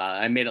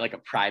 I made it like a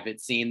private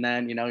scene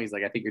then, he's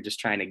like, I think you're just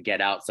trying to get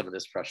out some of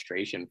this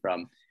frustration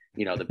from,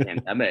 the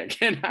pandemic.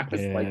 And I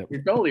was like,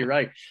 you're totally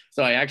right.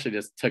 So I actually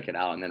just took it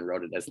out and then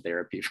wrote it as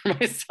therapy for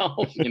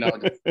myself,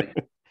 just like,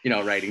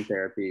 writing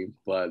therapy.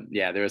 But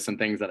yeah, there was some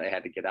things that I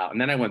had to get out. And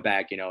then I went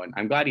back, and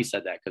I'm glad he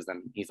said that because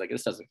then he's like,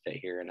 this doesn't fit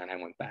here. And then I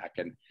went back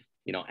and,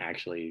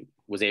 actually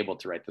was able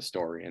to write the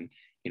story and,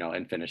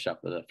 and finish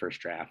up the first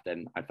draft.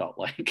 And I felt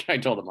like I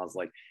told him, I was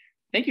like,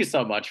 thank you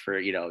so much for,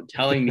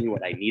 telling me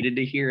what I needed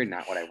to hear and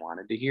not what I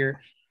wanted to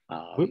hear.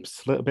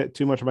 Oops, a little bit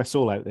too much of my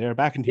soul out there.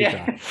 Back into your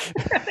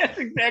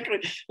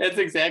That's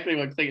exactly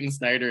what Clayton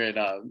Snyder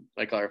and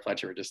Michael R.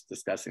 Fletcher were just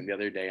discussing the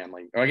other day. I'm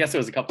like, or I guess it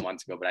was a couple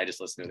months ago, but I just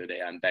listened the other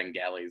day on Ben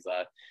Galley's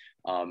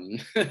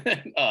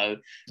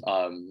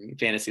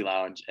Fantasy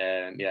Lounge,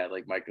 and yeah,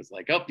 like Mike was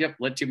like, oh yep,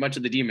 let too much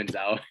of the demons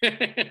out.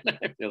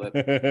 I feel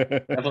that's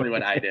definitely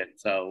what I did.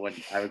 So when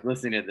I was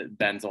listening to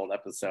Ben's old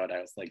episode,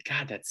 I was like,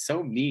 God, that's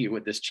so me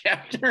with this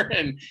chapter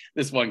and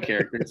this one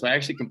character. So I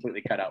actually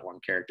completely cut out one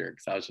character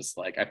because I was just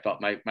like, I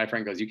felt my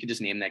friend goes, you could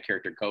just name that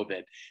character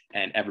COVID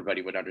and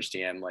everybody would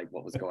understand like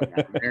what was going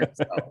on there.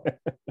 So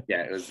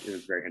yeah, it was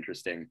very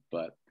interesting.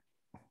 But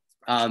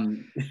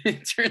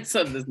in terms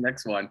of this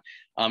next one,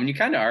 you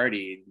kind of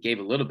already gave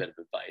a little bit of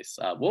advice.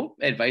 What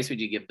advice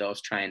would you give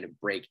those trying to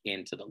break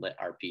into the lit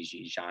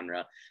RPG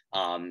genre?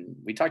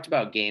 We talked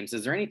about games.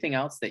 Is there anything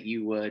else that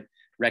you would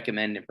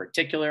recommend in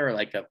particular, or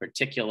like a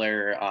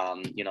particular,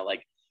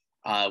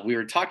 we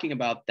were talking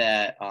about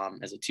that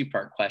as a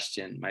two-part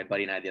question, my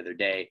buddy and I, the other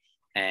day,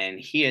 and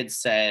he had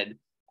said,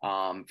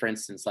 for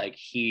instance, like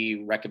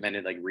he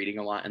recommended like reading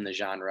a lot in the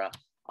genre.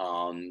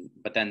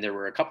 But then there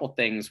were a couple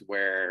things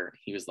where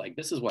he was like,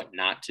 this is what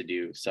not to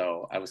do.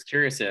 So I was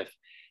curious if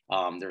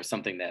there was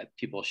something that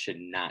people should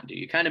not do.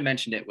 You kind of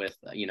mentioned it with,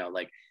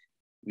 like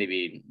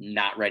maybe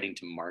not writing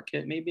to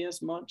market maybe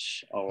as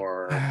much,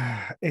 or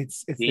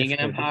it's being an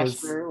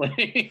imposter.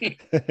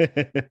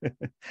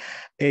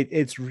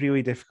 It's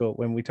really difficult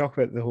when we talk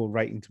about the whole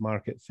writing to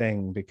market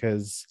thing,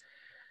 because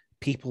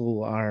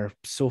people are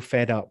so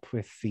fed up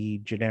with the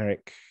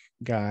generic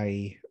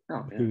guy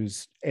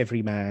who's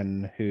every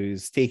man,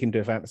 who's taken to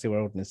a fantasy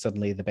world and is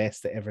suddenly the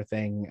best at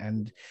everything.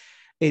 And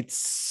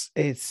it's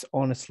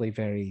honestly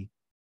very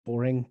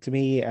boring to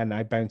me. And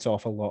I bounce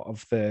off a lot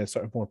of the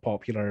sort of more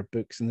popular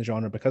books in the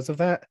genre because of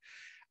that.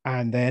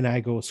 And then I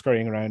go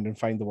scurrying around and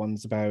find the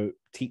ones about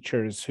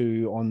teachers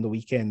who on the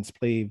weekends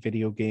play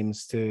video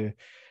games to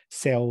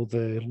sell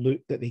the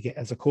loot that they get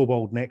as a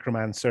kobold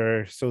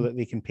necromancer so that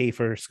they can pay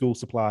for school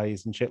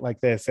supplies and shit like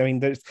this. I mean,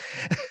 there's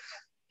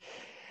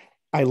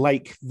I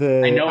like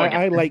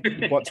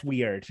what's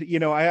weird.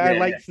 I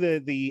like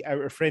the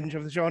outer fringe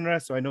of the genre,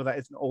 so I know that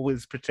isn't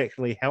always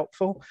particularly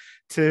helpful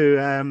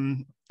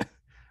to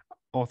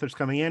authors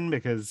coming in,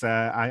 because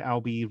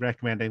I'll be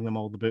recommending them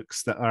all the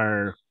books that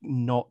are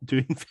not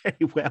doing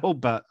very well,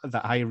 but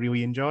that I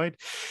really enjoyed.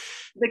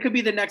 They could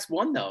be the next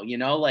one though,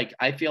 like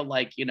I feel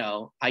like,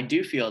 I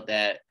do feel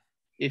that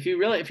if you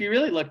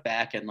really look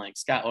back, and like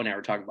Scott and I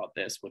were talking about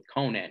this with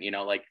Conan,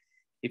 like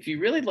if you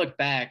really look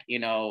back,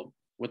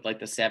 with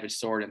like the Savage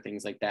Sword and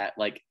things like that,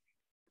 like,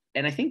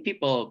 and I think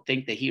people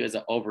think that he was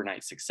an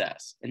overnight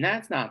success, and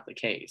that's not the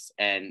case.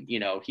 And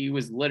he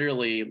was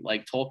literally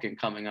like Tolkien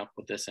coming up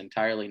with this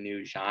entirely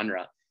new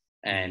genre,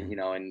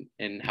 and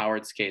in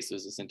Howard's case it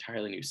was this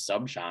entirely new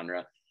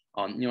subgenre,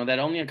 that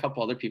only a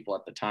couple other people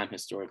at the time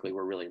historically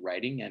were really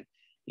writing. And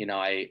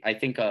I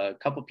think a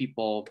couple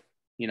people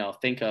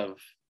think of,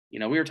 we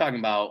were talking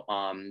about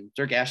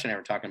Dirk Ash and I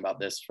were talking about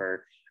this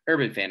for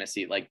urban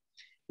fantasy, like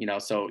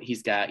so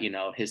he's got,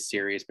 his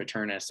series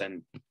Paternus,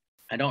 and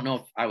I don't know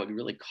if I would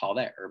really call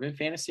that urban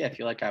fantasy. I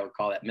feel like I would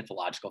call that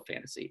mythological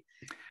fantasy.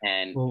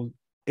 And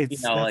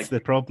that's like the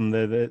problem.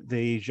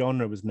 The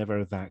genre was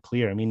never that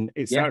clear. I mean,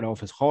 it started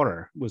off as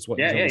horror was what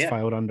it was always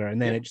filed under,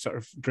 and then it sort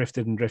of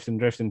drifted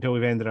until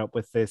we've ended up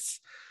with this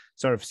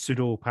sort of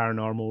pseudo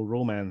paranormal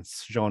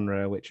romance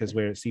genre, which is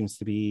where it seems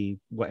to be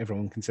what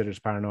everyone considers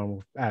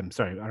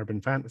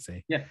urban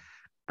fantasy. Yeah.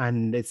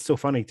 And it's so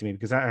funny to me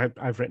because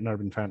I've written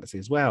urban fantasy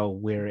as well,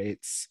 where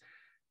it's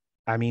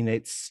I mean,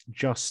 it's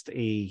just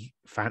a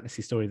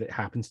fantasy story that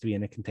happens to be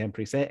in a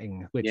contemporary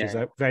setting, which is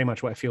Yeah. very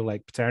much what I feel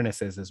like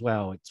Paternus is as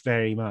well. It's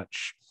very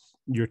much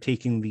you're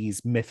taking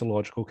these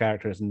mythological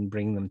characters and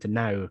bringing them to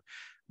now,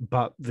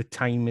 but the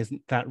time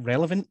isn't that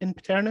relevant in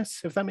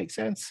Paternus, if that makes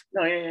sense.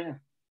 No, yeah.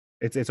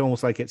 It's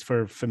almost like it's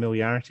for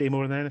familiarity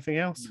more than anything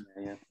else.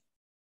 Yeah.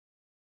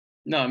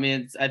 No, I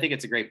mean, I think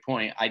it's a great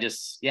point. I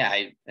just,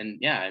 I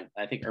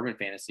think urban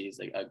fantasy is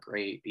a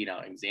great,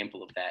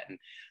 example of that. And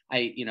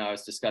I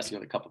was discussing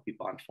with a couple of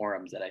people on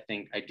forums that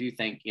I do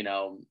think,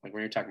 like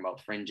when you're talking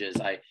about fringes,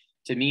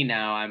 to me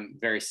now, I'm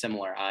very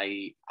similar.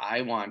 I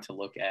want to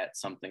look at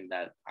something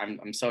that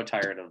I'm so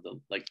tired of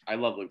I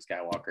love Luke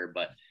Skywalker,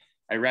 but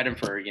I read him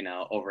for,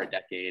 over a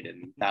decade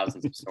and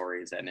thousands of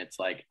stories. And it's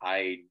like,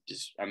 I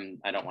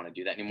don't want to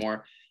do that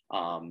anymore.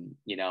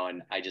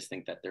 And I just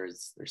think that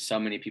there's so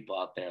many people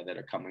out there that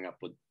are coming up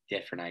with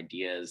different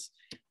ideas.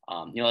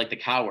 Like The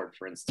Coward,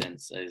 for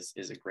instance,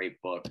 is a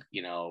great book,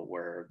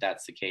 where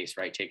that's the case,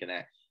 right? Taking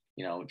that,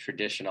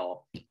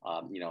 traditional,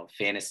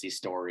 fantasy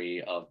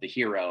story of the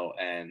hero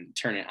and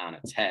turn it on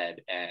its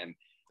head. And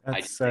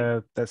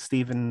That's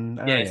Stephen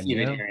Arion,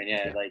 Stephen Arion,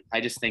 yeah. Like,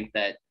 I just think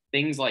that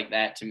things like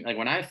that, to me, like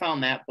when I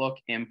found that book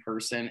in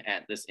person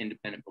at this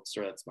independent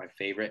bookstore, that's my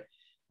favorite.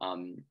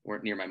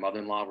 We're near my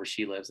mother-in-law where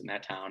she lives in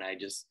that town.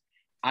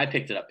 I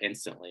picked it up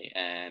instantly,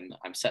 and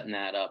I'm setting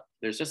that up.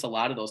 There's just a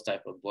lot of those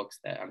type of books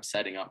that I'm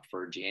setting up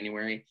for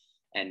January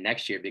and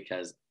next year,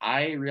 because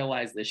I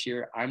realized this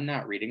year I'm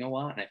not reading a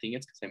lot, and I think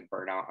it's because I'm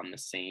burnt out on the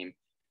same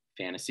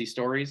fantasy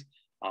stories.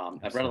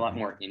 I've read a lot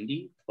more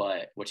indie,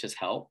 which has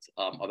helped.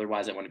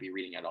 Otherwise, I wouldn't be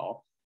reading at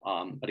all.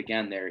 But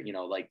again, they're,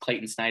 like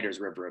Clayton Snyder's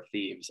River of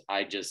Thieves.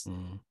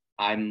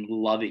 I'm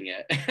loving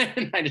it.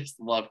 And I just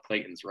love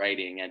Clayton's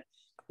writing. And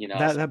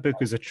that book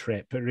is a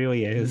trip. It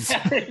really is.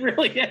 Yeah, it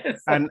really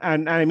is.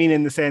 and I mean,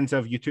 in the sense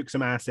of you took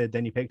some acid,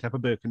 then you picked up a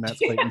book, and that's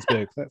Clayton's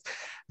book.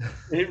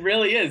 It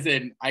really is.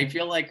 And I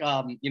feel like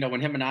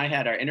when him and I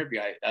had our interview,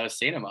 I was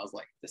saying to him, I was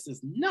like, this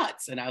is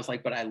nuts. And I was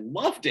like, but I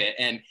loved it.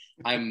 And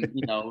I'm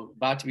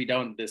about to be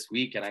done this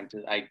week, and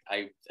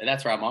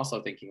that's where I'm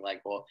also thinking,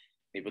 like, well,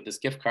 maybe with this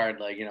gift card,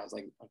 like, I was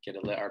like, I'll get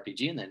a lit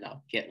RPG, and then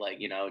I'll get, like,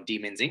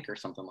 Demons Inc. or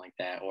something like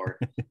that, or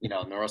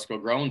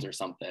Neurosco Groans or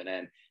something.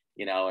 And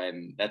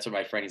and that's what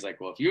my friend, he's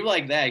like, well, if you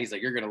like that, he's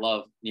like, you're gonna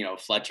love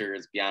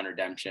Fletcher's Beyond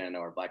Redemption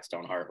or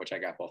Blackstone Heart, which I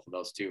got both of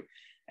those too.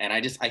 And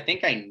I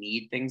think I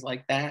need things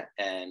like that.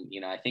 And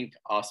I think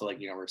also, like,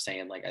 we're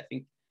saying, like, I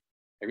think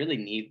I really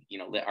need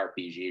lit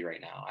RPG right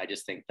now. I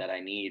just think that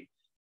I need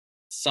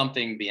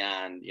something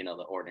beyond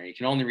the ordinary. You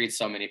can only read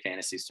so many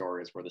fantasy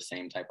stories where the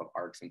same type of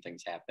arcs and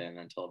things happen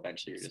until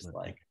eventually you're just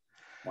like,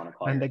 want to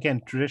call and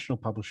again, traditional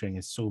publishing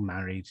is so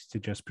married to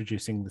just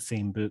producing the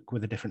same book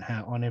with a different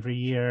hat on every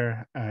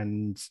year.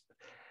 And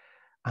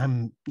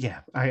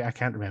I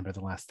can't remember the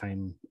last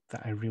time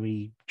that I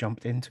really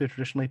jumped into a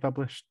traditionally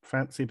published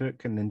fantasy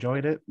book and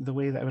enjoyed it the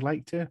way that I would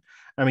like to.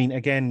 I mean,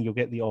 again, you'll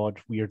get the odd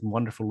weird and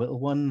wonderful little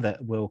one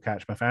that will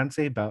catch my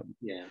fancy, but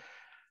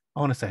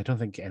honestly, I don't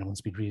think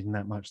anyone's been reading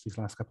that much these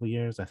last couple of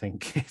years. I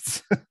think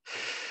it's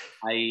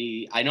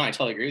I know, I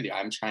totally agree with you.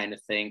 I'm trying to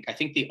think. I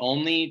think the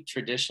only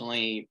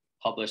traditionally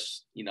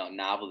published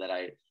novel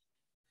that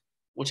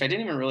which I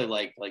didn't even really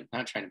like,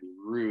 not trying to be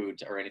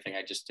rude or anything,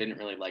 I just didn't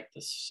really like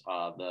this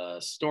the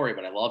story,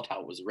 but I loved how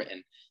it was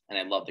written and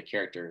I loved the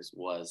characters,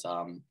 was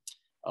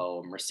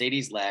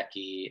Mercedes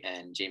Lackey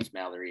and James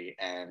Mallory.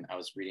 And I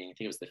was reading, I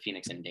think it was The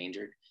Phoenix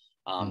Endangered.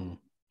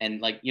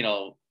 And like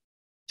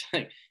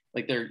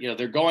like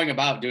they're going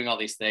about doing all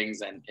these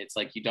things, and it's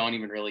like you don't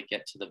even really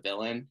get to the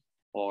villain,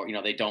 or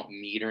they don't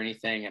meet or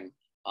anything. And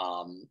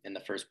in the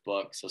first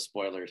book, so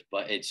spoilers,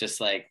 but it's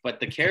just like, but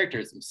the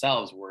characters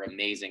themselves were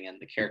amazing, and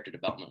the character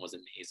development was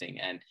amazing,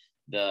 and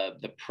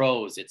the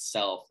prose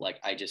itself, like,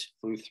 I just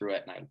flew through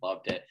it and I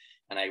loved it,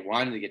 and I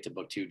wanted to get to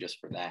book 2 just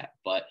for that.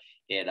 But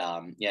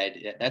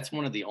that's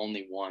one of the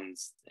only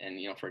ones, and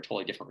for a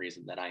totally different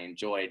reason, that I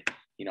enjoyed,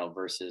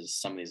 versus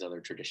some of these other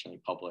traditionally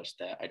published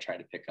that I try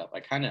to pick up. I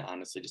kind of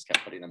honestly just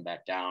kept putting them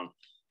back down,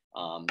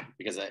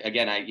 because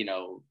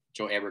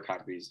Joe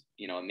Abercrombie's,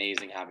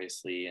 amazing,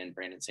 obviously, and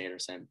Brandon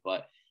Sanderson,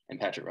 and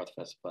Patrick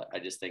Rothfuss. But I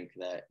just think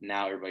that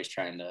now everybody's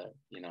trying to,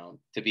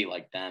 to be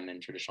like them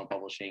in traditional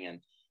publishing, and,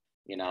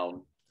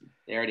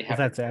 they already have.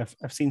 Well, that's it.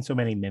 I've seen so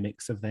many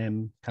mimics of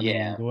them coming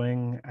and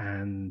going,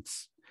 and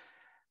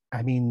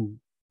I mean,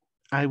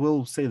 I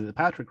will say that the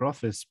Patrick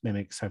Rothfuss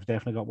mimics have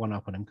definitely got one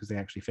up on him because they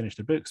actually finished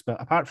their books.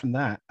 But apart from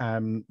that,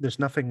 there's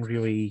nothing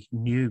really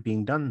new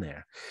being done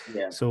there.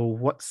 Yeah. So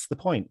what's the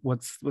point?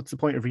 What's the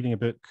point of reading a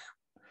book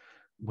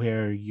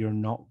where you're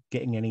not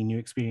getting any new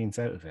experience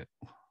out of it?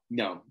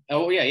 No.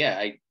 Oh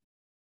yeah.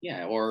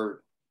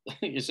 Or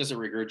it's just a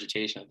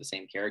regurgitation of the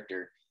same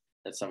character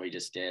that somebody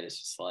just did. It's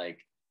just like,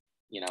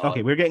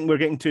 Okay, we're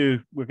getting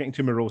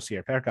to morose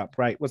here. Pair up,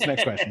 right? What's the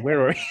next question?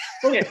 Where are we?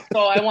 Okay,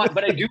 so I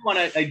do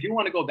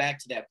want to go back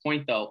to that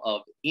point though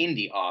of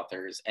indie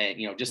authors, and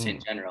just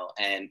in general.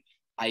 And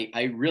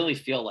I really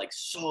feel like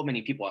so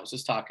many people, I was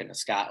just talking to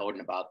Scott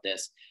Oden about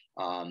this,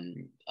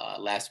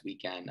 last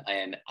weekend,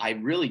 and I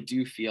really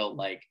do feel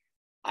like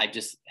I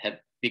just have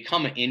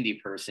become an indie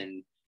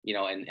person,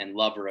 and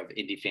lover of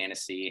indie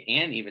fantasy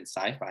and even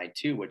sci-fi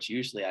too, which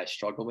usually I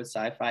struggle with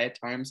sci-fi at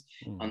times,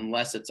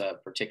 unless it's a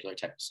particular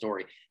type of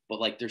story. But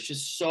like, there's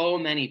just so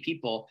many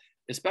people,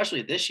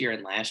 especially this year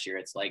and last year.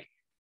 It's like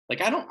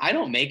I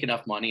don't make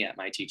enough money at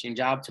my teaching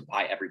job to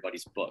buy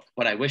everybody's book,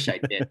 but I wish I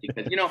did,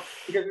 because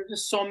there's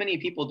just so many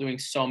people doing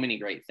so many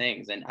great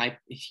things. And I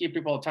hear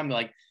people all the time, they're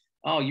like,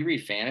 oh, you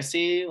read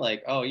fantasy,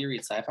 like, oh, you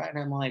read sci-fi. And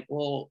I'm like,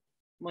 well,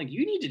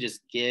 you need to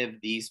just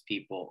give these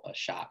people a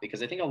shot,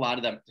 because I think a lot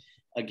of them,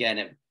 again,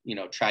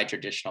 have tried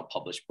traditional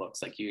published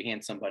books. Like, you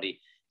hand somebody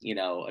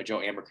a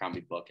Joe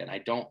Abercrombie book, and I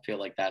don't feel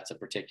like that's a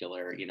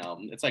particular,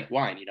 it's like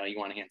wine, you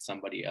want to hand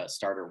somebody a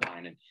starter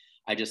wine. And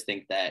I just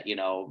think that,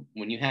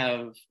 when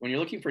you're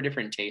looking for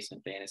different tastes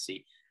in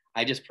fantasy,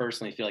 I just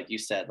personally feel like you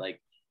said,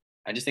 like,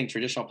 I just think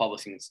traditional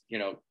publishing is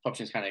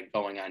kind of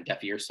going on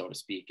deaf ears, so to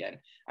speak. And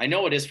I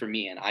know it is for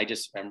me, and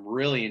I'm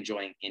really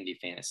enjoying indie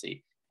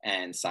fantasy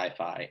and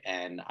sci-fi.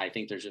 And I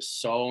think there's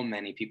just so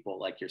many people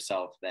like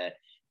yourself that,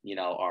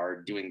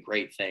 are doing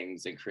great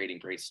things and creating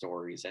great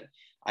stories. And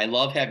I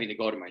love having to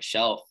go to my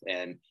shelf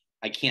and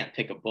I can't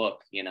pick a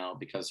book,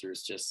 because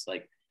there's just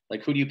like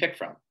who do you pick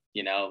from?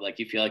 Like,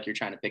 you feel like you're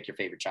trying to pick your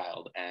favorite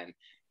child, and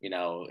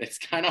it's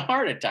kind of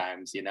hard at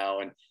times, and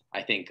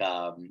I think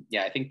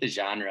I think the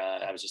genre,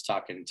 I was just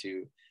talking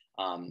to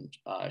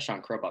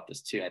Sean Crow about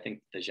this too. I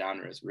think the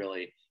genre is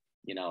really,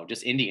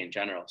 just indie in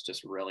general is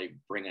just really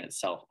bringing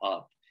itself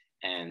up,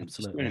 and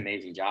just doing an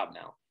amazing job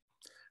now.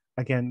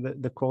 Again,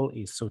 the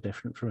quality is so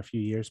different from a few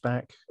years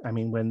back. I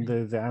mean, when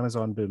the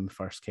Amazon boom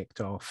first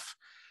kicked off,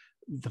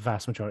 the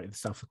vast majority of the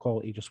stuff, the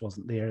quality just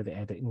wasn't there, the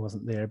editing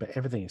wasn't there, but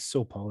everything is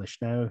so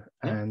polished now,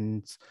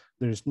 and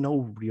there's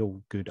no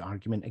real good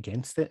argument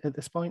against it at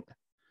this point.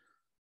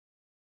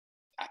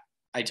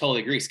 I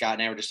totally agree. Scott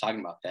and I were just talking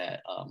about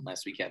that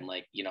last weekend.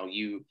 Like, you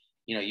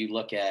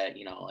look at,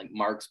 like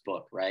Mark's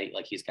book, right?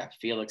 Like, he's got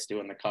Felix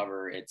doing the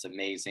cover. It's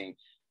amazing,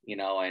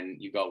 and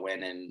you go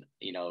in and,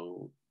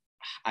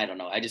 I don't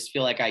know. I just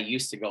feel like I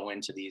used to go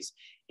into these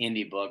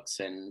indie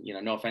books, and,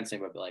 no offense to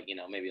anybody, but like,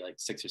 maybe like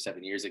 6 or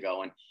 7 years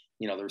ago, and,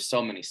 there were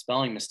so many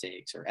spelling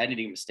mistakes or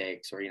editing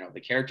mistakes, or,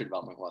 the character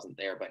development wasn't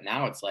there. But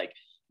now it's like,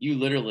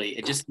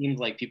 it just seems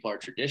like people are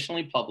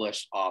traditionally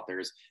published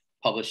authors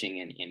publishing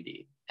in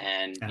indie.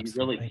 And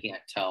Absolutely. You really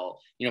can't tell,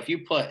 if you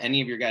put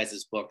any of your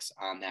guys' books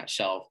on that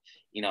shelf,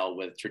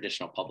 with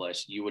traditional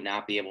published, you would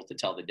not be able to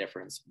tell the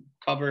difference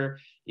cover,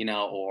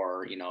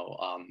 or,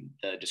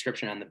 the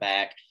description on the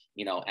back,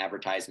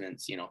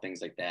 advertisements,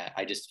 things like that.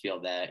 I just feel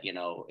that,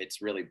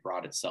 it's really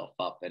brought itself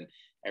up, and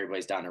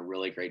everybody's done a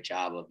really great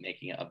job of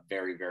making it a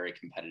very, very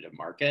competitive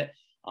market.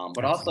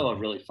 But also a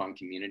really fun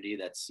community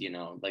that's,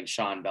 like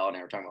Sean Bell and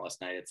I were talking about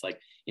last night. It's like,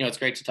 it's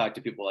great to talk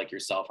to people like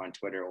yourself on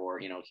Twitter or,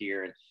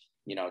 here, and,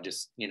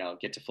 just,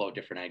 get to float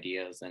different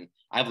ideas. And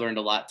I've learned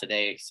a lot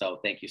today. So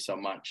thank you so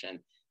much. And,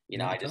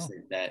 I just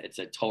think that it's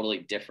a totally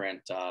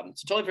different,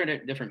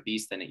 different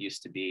beast than it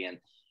used to be. And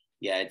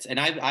and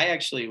I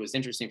actually, it was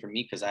interesting for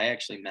me, because I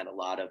actually met a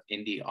lot of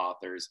indie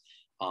authors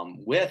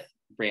with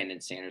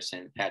Brandon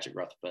Sanderson, Patrick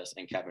Rothfuss,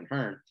 and Kevin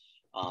Hearn,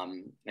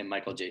 and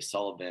Michael J.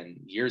 Sullivan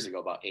years ago,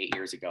 about 8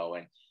 years ago.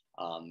 And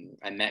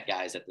I met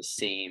guys at at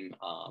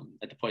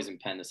the Poison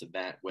Pen, this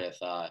event with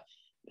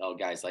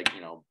guys like,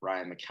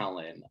 Brian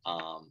McKellen,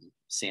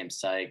 Sam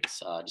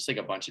Sykes, just like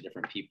a bunch of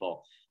different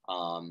people.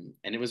 And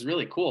it was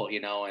really cool,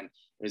 and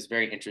it was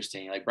very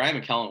interesting. Like,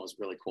 Brian McKellen was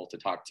really cool to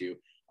talk to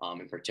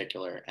in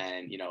particular.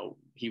 And,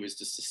 he was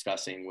just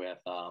discussing with,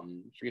 I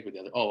forget who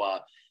the other,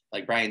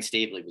 like Brian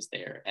Staveley was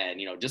there. And,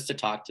 just to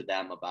talk to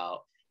them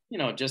about,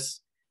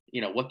 just,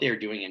 what they're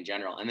doing in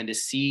general. And then to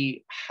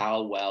see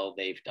how well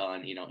they've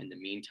done, in the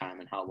meantime,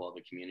 and how well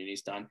the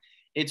community's done.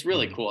 It's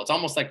really cool. It's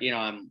almost like,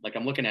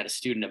 I'm looking at a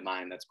student of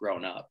mine that's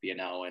grown up,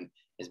 and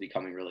is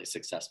becoming really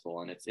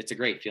successful. And it's a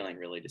great feeling,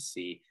 really, to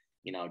see,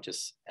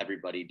 just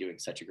everybody doing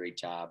such a great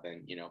job,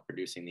 and,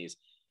 producing these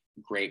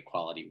great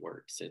quality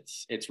works.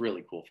 It's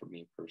really cool for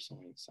me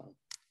personally. So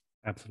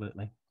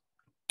absolutely.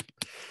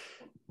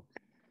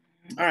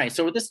 All right,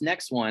 so with this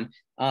next one,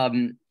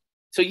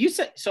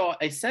 so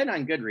I said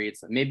on Goodreads,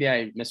 maybe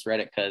I misread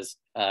it, because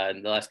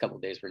the last couple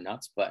of days were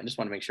nuts, but I just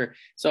want to make sure.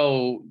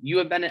 So you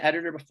have been an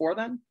editor before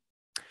then?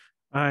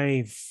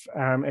 I've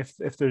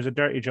if there's a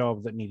dirty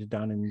job that needed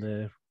done in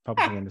the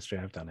publishing industry,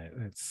 I've done it.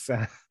 It's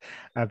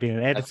I've been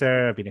an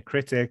editor, I've been a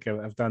critic,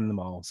 I've done them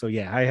all. So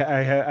yeah,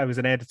 I was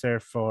an editor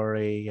for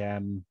a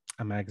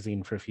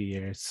magazine for a few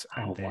years,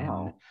 and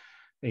then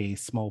a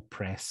small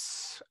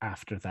press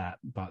after that,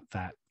 but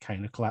that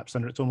kind of collapsed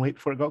under its own weight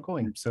before it got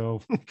going.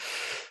 So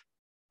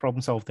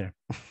problem solved there.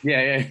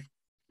 Yeah.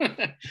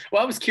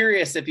 Well, I was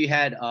curious if you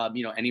had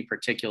any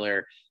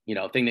particular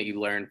thing that you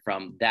learned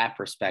from that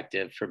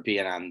perspective, from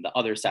being on the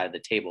other side of the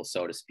table,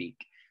 so to speak,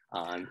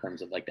 in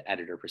terms of like the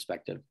editor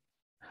perspective.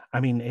 I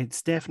mean,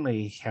 it's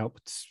definitely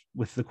helped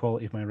with the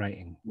quality of my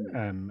writing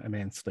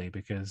immensely,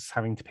 because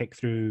having to pick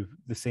through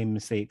the same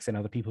mistakes in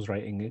other people's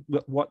writing,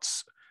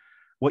 what's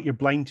what you're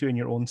blind to in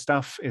your own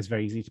stuff is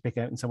very easy to pick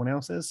out in someone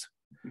else's.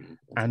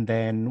 And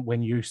then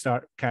when you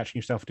start catching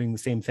yourself doing the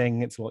same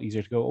thing, it's a lot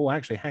easier to go, oh,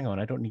 actually, hang on,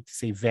 I don't need to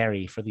say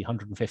very for the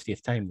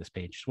 150th time this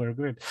page. We're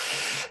good.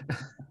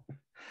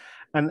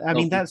 And I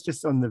mean, that's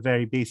just on the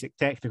very basic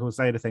technical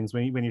side of things.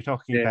 When you're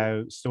talking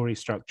about story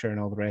structure and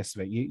all the rest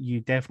of it,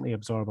 you definitely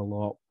absorb a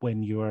lot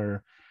when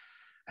you're,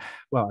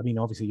 well, I mean,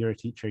 obviously you're a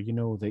teacher, you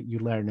know that you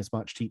learn as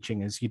much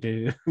teaching as you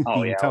do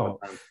being taught.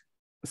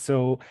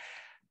 So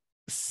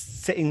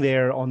sitting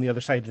there on the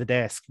other side of the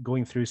desk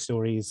going through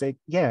stories,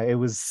 it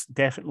was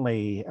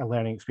definitely a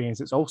learning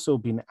experience. It's also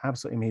been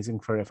absolutely amazing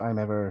for if I'm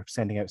ever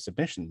sending out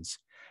submissions,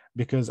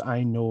 because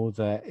I know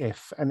that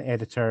if an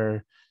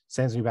editor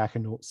sends me back a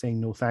note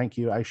saying no thank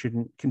you, I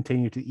shouldn't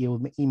continue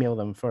to email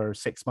them for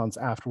 6 months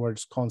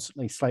afterwards,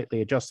 constantly slightly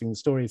adjusting the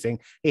story, saying,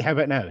 hey, how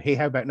about now? Hey,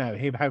 how about now?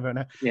 Hey, how about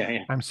now?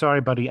 Yeah. I'm sorry,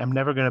 buddy, I'm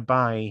never going to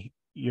buy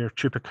your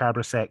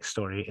Chupacabra sex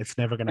story. It's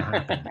never going to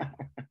happen.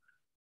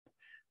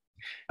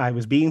 I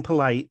was being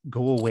polite.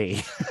 Go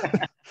away.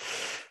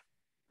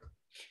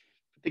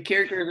 The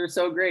characters are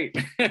so great.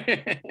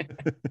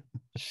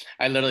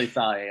 I literally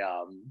saw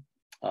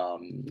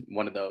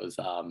one of those.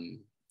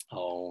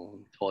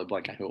 Totally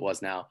blank on who it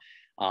was now.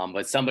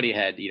 But somebody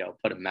had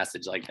put a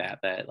message like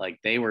that like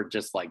they were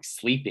just like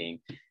sleeping,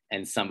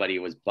 and somebody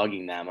was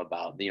bugging them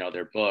about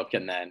their book,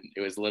 and then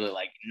it was literally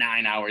like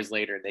 9 hours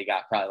later they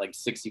got probably like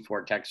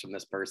 64 texts from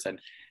this person,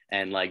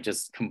 and like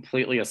just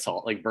completely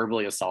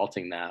verbally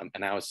assaulting them.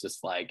 And I was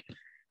just like, I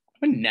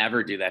would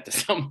never do that to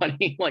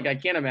somebody. Like, I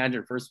can't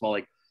imagine, first of all,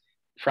 like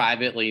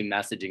privately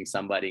messaging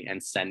somebody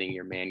and sending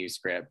your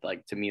manuscript.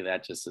 Like, to me,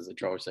 that just is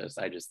atrocious.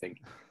 I just think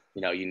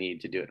you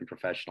need to do it in a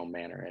professional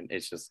manner. And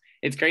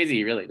it's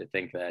crazy really to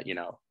think that,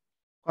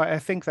 I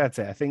think that's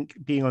it. I think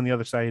being on the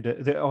other side,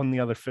 on the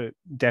other foot,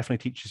 definitely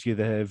teaches you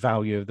the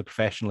value of the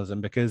professionalism,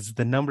 because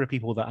the number of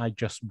people that I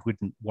just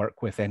wouldn't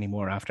work with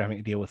anymore after having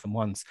to deal with them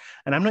once.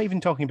 And I'm not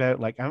even talking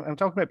about I'm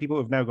talking about people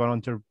who've now gone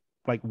on to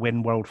like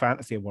win World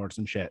Fantasy Awards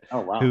and shit. Oh,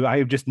 wow. Who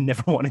I just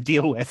never want to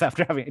deal with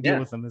after having to deal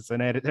with them as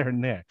an editor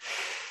in there.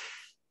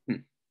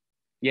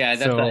 Yeah,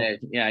 that's I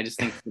just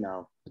think,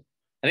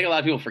 I think a lot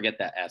of people forget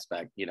that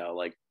aspect,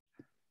 like.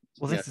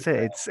 Well, this is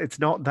it. It's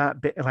not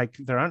that bit. Like,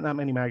 there aren't that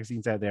many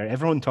magazines out there.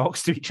 Everyone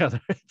talks to each other.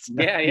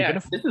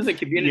 This is a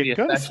community. You're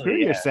gonna screw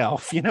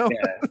yourself, Yeah.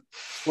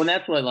 Well,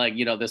 that's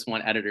what this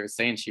one editor was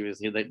saying. She was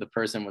the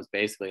person was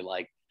basically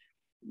like,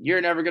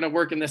 "You're never gonna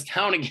work in this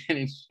town again,"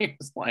 and she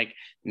was like,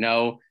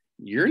 "No,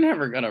 you're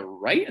never gonna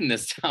write in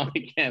this town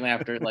again."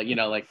 After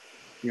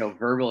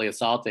verbally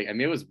assaulting. I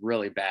mean, it was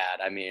really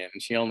bad. I mean,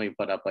 she only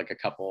put up like a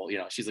couple.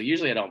 She's like,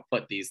 usually I don't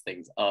put these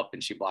things up,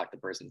 and she blocked the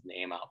person's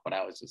name out. But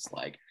I was just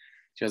like.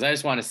 She goes, I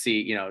just want to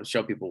see,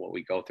 show people what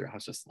we go through. I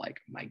was just like,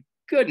 my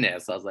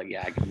goodness. I was like,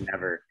 yeah, I could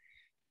never.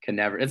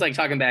 It's like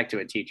talking back to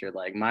a teacher.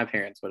 Like, my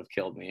parents would have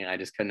killed me. I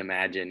just couldn't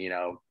imagine,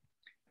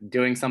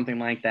 doing something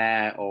like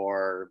that,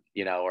 or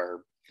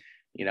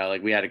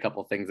like we had a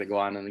couple of things that go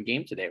on in the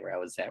game today where I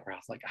was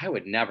like, I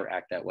would never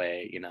act that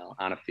way,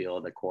 on a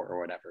field, a court,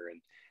 or whatever.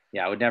 And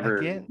yeah, I would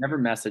never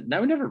message. I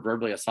would never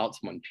verbally assault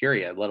someone,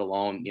 period, let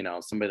alone,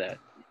 somebody that,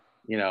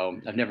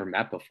 I've never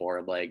met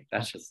before. Like,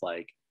 that's just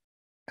like.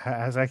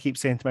 As I keep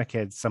saying to my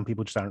kids, some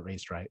people just aren't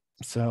raised right.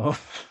 So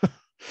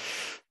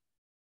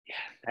yeah,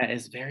 that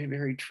is very,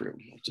 very true.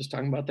 I was just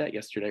talking about that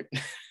yesterday.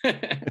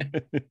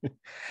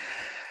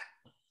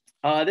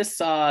 This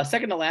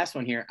second to last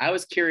one here, I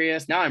was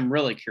curious. Now I'm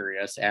really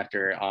curious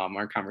after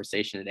our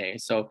conversation today.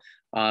 So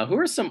who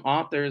are some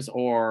authors,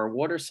 or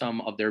what are some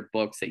of their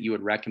books that you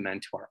would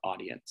recommend to our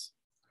audience?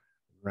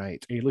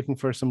 Right. Are you looking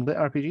for some lit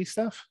RPG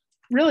stuff?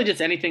 Really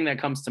just anything that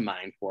comes to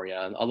mind for you.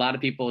 A lot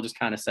of people just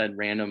kind of said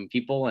random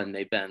people, and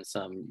they've been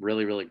some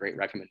really, really great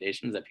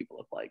recommendations that people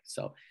have liked.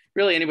 So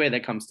really anybody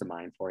that comes to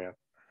mind for you.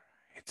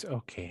 It's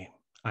okay.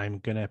 I'm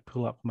going to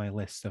pull up my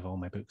list of all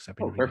my books I've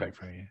been reading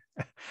for you.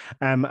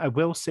 I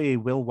will say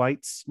Will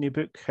White's new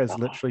book has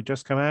literally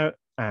just come out,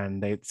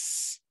 and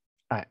it's,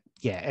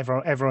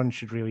 everyone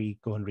should really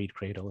go and read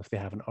Cradle if they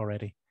haven't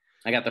already.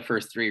 I got the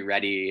first 3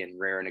 ready and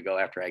raring to go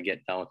after I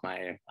get done with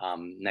my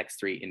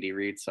next 3 indie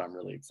reads. So I'm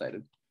really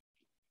excited.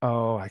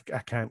 Oh, I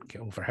can't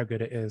get over how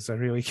good it is. I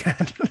really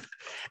can't.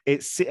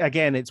 It's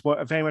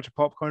very much a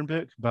popcorn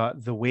book,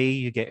 but the way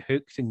you get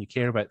hooked and you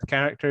care about the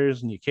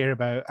characters and you care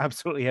about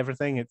absolutely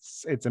everything,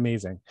 it's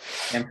amazing.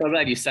 I'm so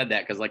glad you said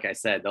that, because like I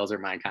said, those are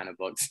my kind of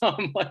books. So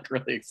I'm like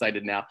really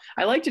excited now.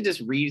 I like to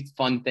just read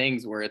fun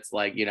things where it's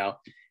like,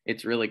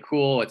 it's really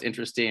cool, it's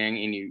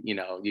interesting, and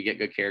you get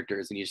good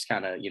characters, and you just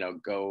kind of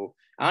go.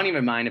 I don't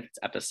even mind if it's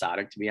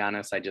episodic, to be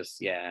honest.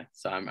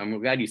 So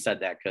I'm glad you said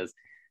that, because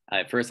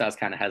at first I was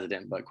kind of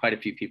hesitant, but quite a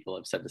few people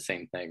have said the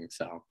same thing.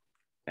 So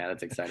yeah,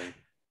 that's exciting.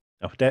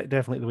 Oh,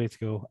 definitely the way to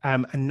go.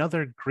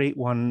 Another great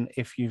one,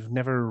 if you've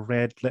never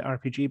read lit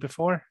RPG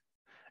before,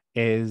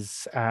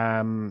 is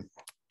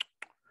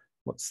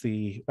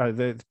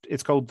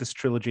it's called This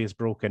Trilogy is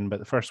Broken, but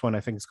the first one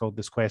I think is called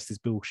This Quest is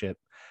Bullshit,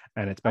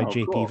 and it's by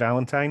J.P. Cool.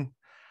 Valentine.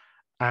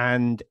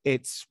 And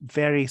it's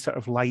very sort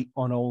of light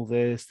on all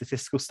the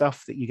statistical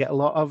stuff that you get a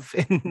lot of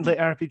in lit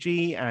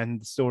RPG.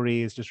 And the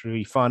story is just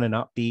really fun and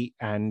upbeat,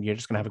 and you're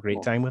just going to have a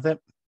great time with it.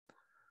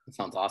 That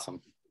sounds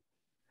awesome.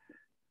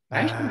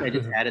 I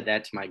just added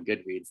that to my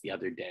Goodreads the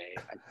other day.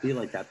 I feel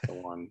like that's the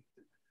one.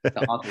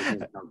 The author's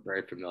name sounds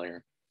very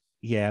familiar.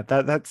 Yeah,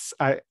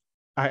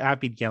 I've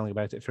been yelling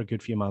about it for a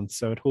good few months,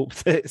 so I'd hope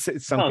that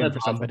it's sunk in for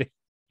somebody.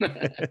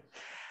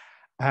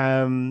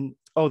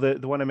 The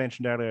one I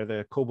mentioned earlier,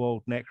 the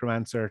Kobold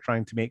Necromancer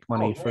trying to make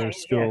money for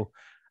school.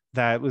 Yeah.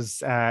 That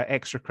was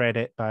extra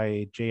credit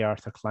by J.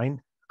 Arthur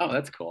Klein. Oh,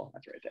 that's cool.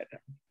 That's right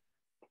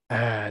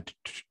there.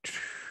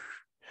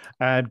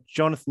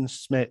 Jonathan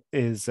Smith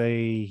is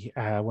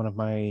one of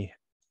my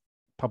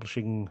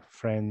publishing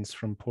friends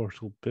from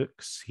Portal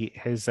Books.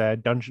 His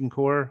Dungeon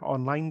Core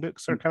online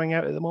books are coming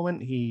out at the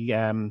moment. He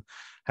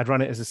had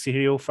run it as a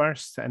serial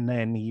first, and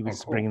then he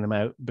was bringing them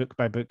out book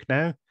by book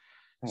now.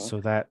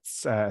 So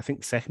that's, I think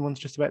the second one's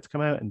just about to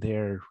come out, and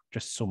they're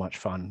just so much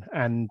fun.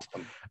 And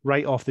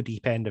right off the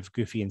deep end of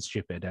goofy and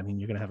stupid. I mean,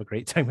 you're going to have a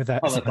great time with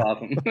that. Oh, that's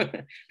awesome.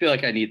 I feel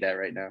like I need that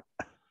right now.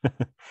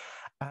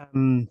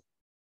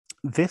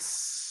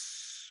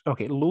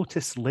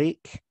 Lotus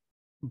Lake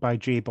by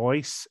Jay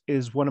Boyce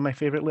is one of my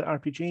favorite lit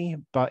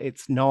RPG, but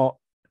it's not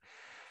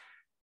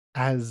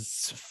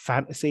as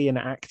fantasy and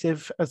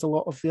active as a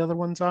lot of the other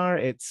ones are.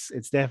 It's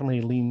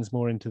definitely leans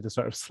more into the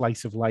sort of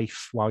slice of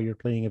life while you're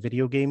playing a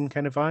video game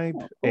kind of vibe.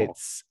 Oh, cool.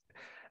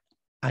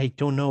 I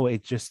don't know, I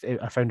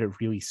found it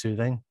really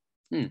soothing.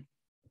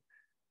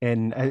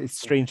 And it's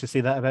strange to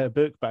say that about a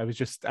book, but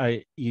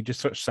you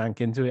just sort of sank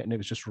into it, and it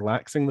was just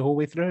relaxing the whole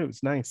way through. It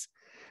was nice.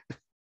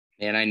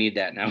 And I need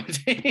that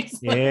nowadays.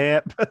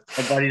 Yep.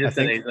 My buddy just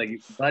said, he's like,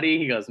 buddy,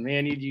 he goes,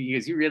 man,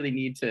 you really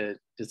need to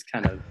just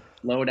kind of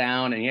slow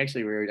down. And I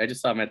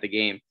just saw him at the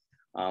game.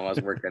 I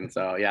was working.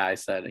 So yeah,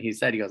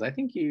 he goes, I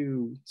think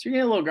you're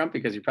getting a little grumpy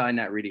because you're probably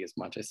not reading as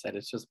much. I said,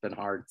 it's just been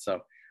hard. So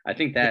I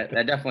think that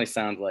definitely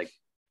sounds like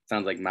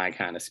my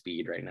kind of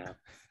speed right now.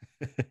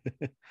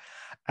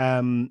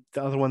 The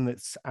other one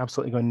that's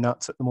absolutely going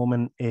nuts at the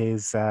moment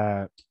is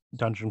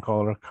Dungeon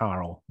Crawler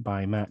Carl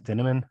by Matt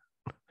Dinneman.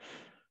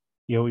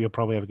 You'll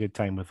probably have a good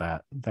time with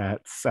that.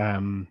 That's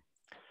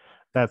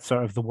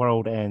sort of the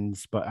world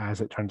ends, but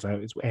as it turns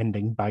out, it's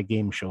ending by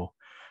game show.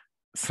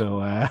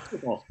 So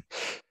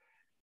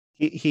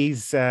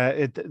he's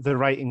the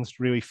writing's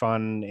really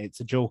fun.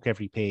 It's a joke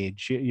every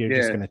page. You're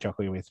just going to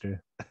chuckle your way through.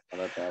 Oh,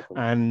 that's awesome.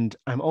 And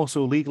I'm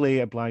also legally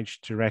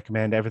obliged to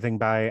recommend everything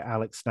by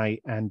Alex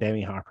Knight and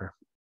Demi Harper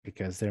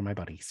because they're my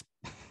buddies.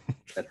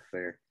 That's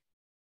fair.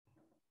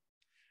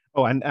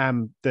 Oh, and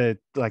the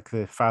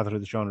father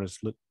of the genre is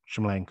Luke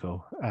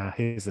Shmalenko.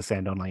 His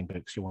Ascend online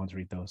books. You want to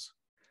read those.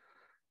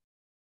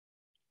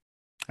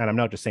 And I'm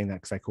not just saying that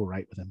because I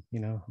co-write with him,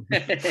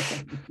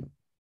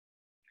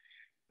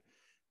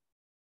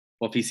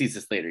 Well, if he sees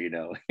this later,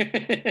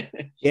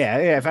 yeah.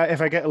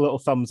 If I get a little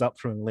thumbs up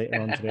from him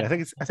later on today,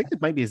 I think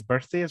it might be his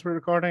birthday as we're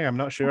recording. I'm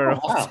not sure. Oh,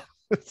 wow.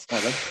 That's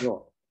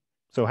cool.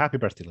 So happy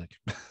birthday, Luke.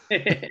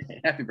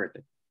 Happy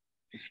birthday.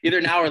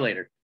 Either now or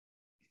later.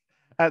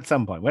 At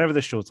some point, whenever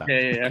this show's out.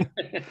 Yeah.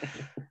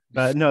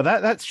 But no,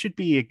 that should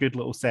be a good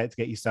little set to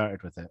get you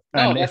started with it.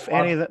 And if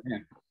any of them,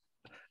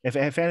 if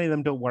any of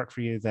them don't work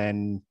for you,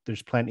 then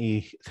there's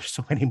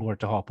so many more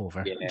to hop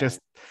over. Yeah.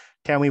 Just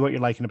tell me what you're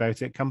liking about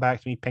it. Come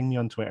back to me, ping me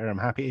on Twitter. I'm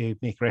happy to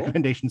make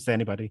recommendations to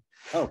anybody.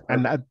 Oh,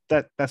 and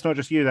that's not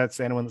just you, that's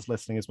anyone that's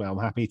listening as well.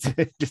 I'm happy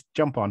to just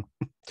jump on.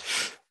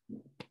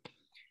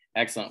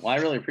 Excellent. Well, I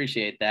really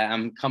appreciate that.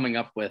 I'm coming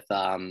up with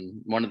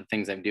one of the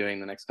things I'm doing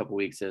the next couple of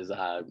weeks is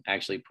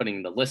actually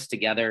putting the list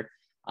together.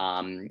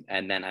 And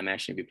then I'm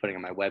actually be putting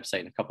on my website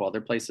and a couple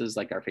other places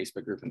like our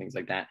Facebook group and things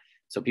like that.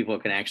 So people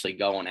can actually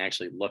go and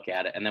actually look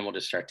at it. And then we'll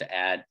just start to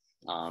add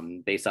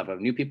based off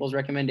of new people's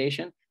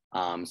recommendation.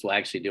 So we'll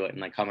actually do it in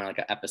like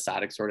an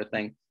episodic sort of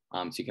thing.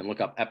 So you can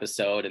look up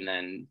episode and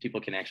then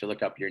people can actually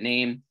look up your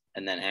name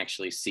and then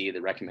actually see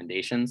the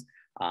recommendations.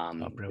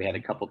 We had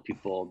a couple of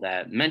people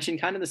that mentioned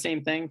kind of the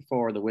same thing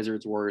for the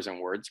Wizards, Warriors, and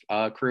Words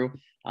crew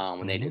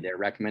when they did their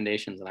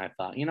recommendations. And I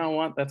thought, you know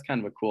what, that's kind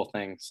of a cool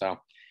thing. So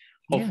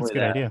hopefully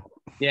good idea.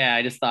 Yeah,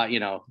 I just thought,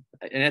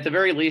 and at the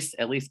very least,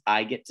 at least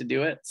I get to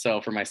do it. So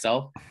for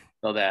myself,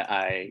 so that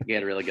I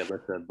get a really good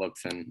list of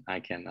books and I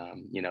can,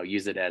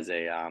 use it as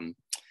a,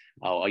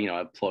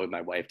 employ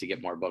my wife to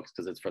get more books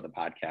because it's for the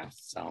podcast.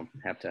 So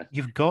I have to.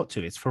 You've got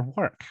to. It's for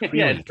work. Really.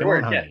 Yeah, it's for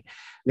work. Yeah.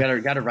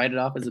 You got to write it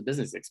off as a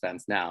business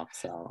expense now.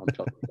 So I'm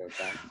totally good with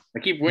that. I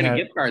keep winning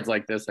gift cards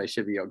like this. I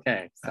should be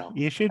okay. So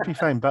you should be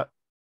fine. But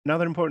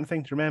another important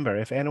thing to remember: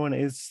 if anyone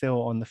is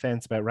still on the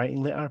fence about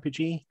writing lit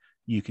RPG,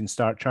 you can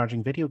start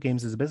charging video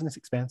games as a business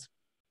expense.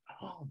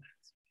 Oh,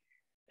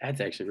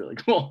 that's actually really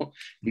cool.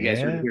 You guys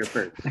heard it here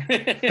first.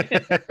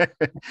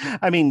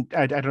 I mean,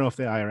 I don't know if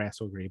the IRS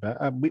will agree,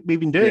 but we've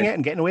been doing it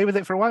and getting away with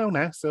it for a while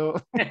now.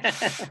 So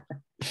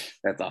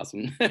that's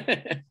awesome.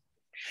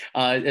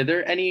 Are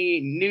there any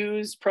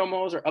news,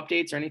 promos, or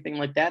updates or anything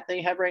like that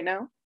you have right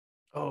now?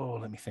 Oh,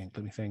 let me think.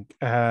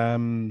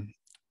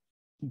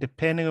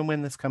 depending on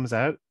when this comes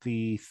out,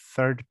 the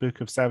third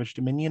book of Savage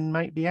Dominion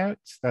might be out.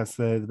 That's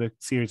the book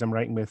series I'm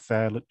writing with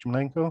Luke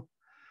Jamalenko.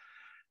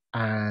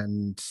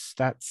 And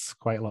that's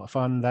quite a lot of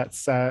fun.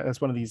 That's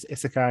one of these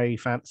isekai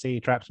fantasy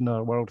trapped in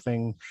another world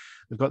thing.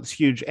 They've got this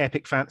huge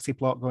epic fantasy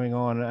plot going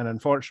on, and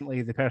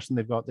unfortunately, the person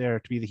they've got there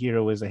to be the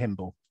hero is a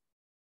himbo.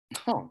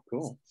 Oh,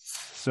 cool.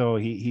 So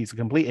he's a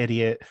complete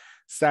idiot,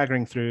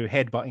 staggering through,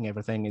 headbutting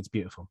everything. It's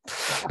beautiful.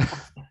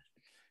 That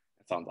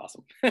sounds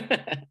awesome.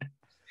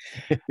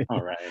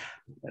 All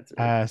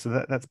right.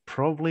 So that's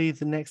probably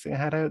the next thing I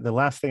had out. The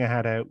last thing I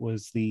had out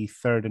was the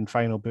third and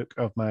final book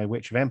of my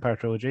Witch of Empire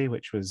trilogy,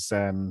 which was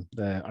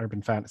the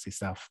urban fantasy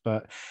stuff.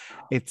 But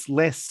it's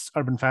less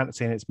urban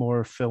fantasy and it's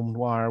more film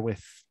noir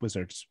with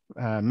wizards.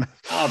 Oh,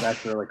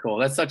 that's really cool.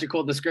 That's such a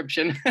cool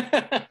description.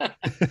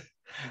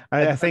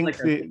 I think like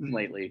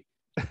lately.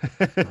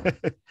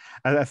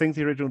 I think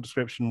the original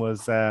description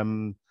was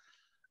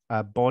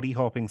a body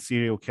hopping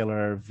serial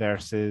killer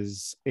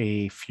versus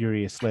a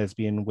furious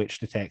lesbian witch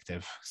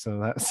detective. So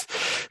that's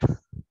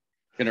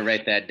gonna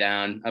write that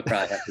down. I'll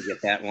probably have to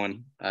get that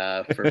one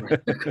for my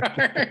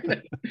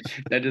card.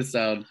 That just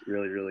sounds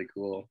really, really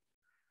cool.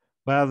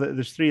 Well,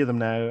 there's 3 of them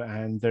now,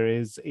 and there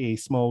is a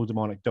small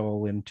demonic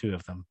doll in 2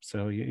 of them.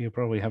 So you'll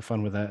probably have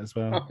fun with that as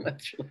well. Oh,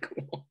 that's really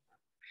cool.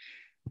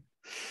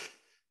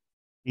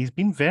 He's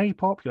been very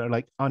popular,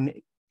 like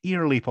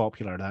eerily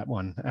popular, that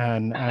one.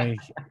 And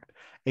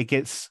it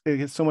gets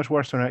so much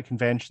worse when we're at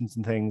conventions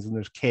and things, and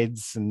there's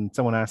kids, and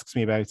someone asks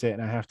me about it,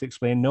 and I have to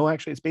explain, no,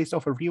 actually, it's based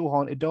off a real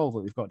haunted doll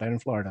that we've got down in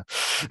Florida.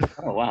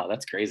 Oh, wow,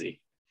 that's crazy.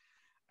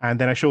 And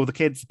then I show the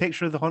kids the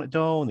picture of the haunted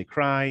doll, and they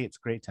cry. It's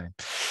a great time.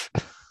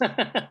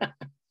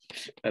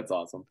 That's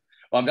awesome.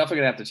 Well, I'm definitely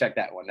gonna have to check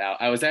that one out.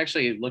 I was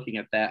actually looking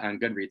at that on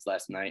Goodreads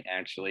last night,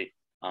 actually,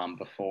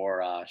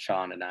 before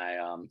Sean and I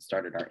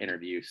started our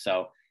interview.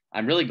 So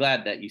I'm really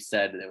glad that you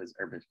said that it was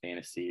urban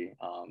fantasy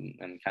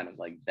and kind of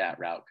like that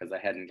route, because I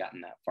hadn't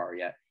gotten that far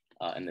yet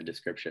in the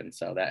description.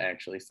 So that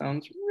actually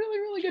sounds really,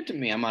 really good to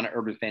me. I'm on an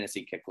urban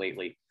fantasy kick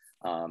lately,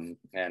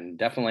 and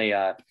definitely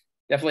had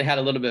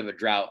a little bit of a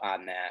drought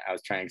on that. I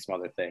was trying some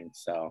other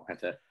things, so I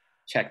have to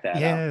check that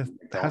out. Yeah,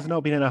 there has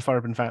not been enough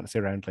urban fantasy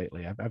around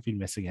lately. I've been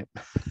missing it.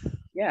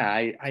 Yeah,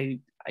 I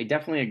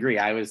definitely agree.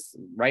 I was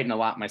writing a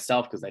lot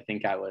myself because I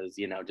think I was,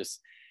 just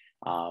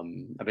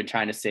I've been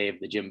trying to save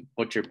the Jim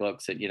Butcher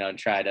books and,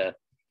 try to,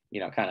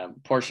 kind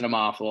of portion them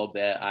off a little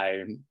bit.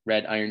 I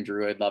read Iron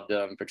Druid, loved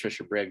them.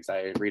 Patricia Briggs,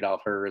 I read all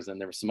of hers. And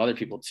there were some other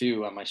people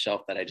too on my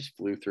shelf that I just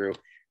flew through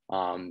that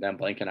I'm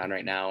blanking on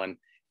right now. And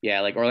yeah,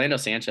 like Orlando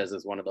Sanchez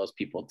is one of those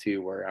people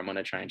too, where I'm going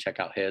to try and check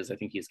out his. I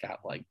think he's got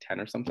like 10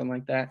 or something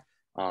like that.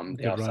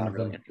 They all sound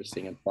really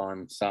interesting and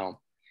fun. So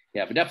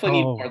yeah, but definitely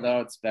need more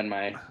though. It's been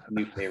my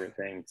new favorite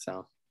thing.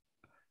 So.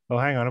 Oh,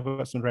 hang on, I've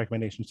got some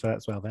recommendations for that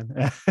as well then.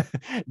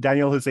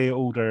 Daniel Jose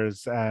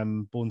Older's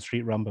Bone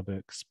Street Rumba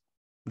books.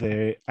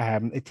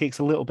 It takes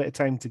a little bit of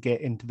time to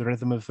get into the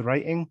rhythm of the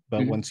writing,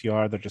 but once you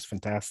are, they're just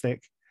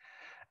fantastic.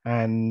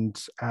 And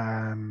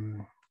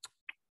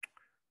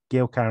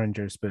Gail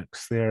Carringer's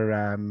books,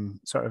 they're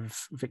sort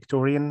of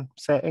Victorian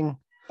setting.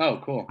 Oh,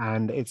 cool.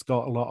 And it's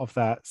got a lot of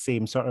that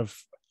same sort of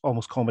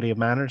almost comedy of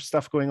manners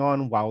stuff going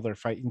on while they're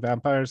fighting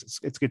vampires.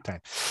 It's a good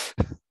time.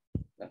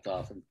 That's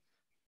awesome.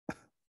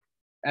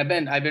 I've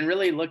been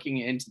really looking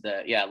into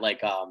I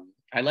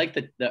like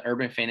the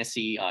urban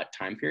fantasy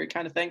time period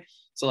kind of thing.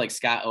 So like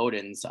Scott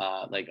Oden's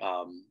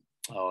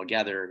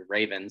Gather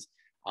Ravens,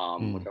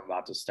 which I'm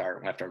about to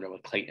start after I'm done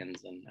with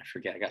Clayton's, and I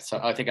forget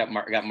I think I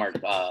got Mark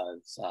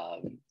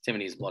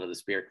Timoney's Blood of the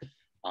Spear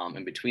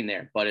in between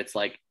there. But it's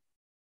like,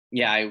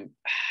 yeah, I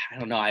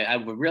don't know. I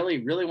would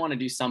really, really want to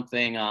do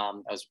something. I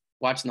was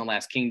watching The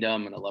Last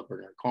Kingdom and I love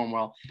Bernard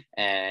Cornwell,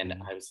 and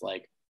I was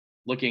like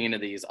looking into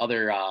these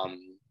other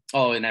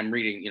and I'm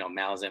reading,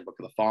 Malazan, Book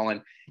of the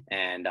Fallen,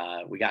 and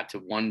we got to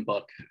one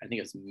book, I think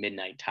it was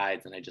Midnight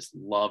Tides, and I just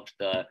loved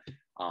the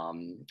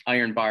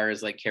Iron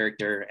Bar's like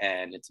character,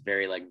 and it's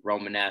very like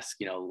Romanesque,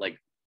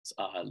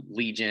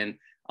 Legion,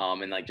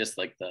 and like just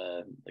like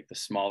the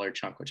smaller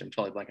chunk, which I'm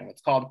totally blanking on what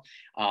it's called,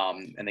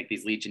 and like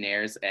these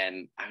Legionnaires,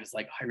 and I was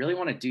like, I really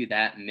want to do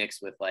that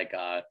mixed with like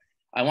I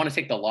want to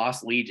take the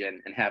Lost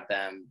Legion and have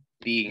them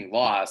being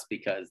lost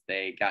because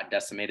they got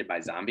decimated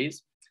by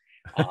zombies.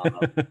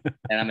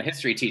 And I'm a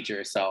history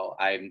teacher, so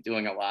I'm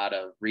doing a lot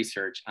of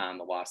research on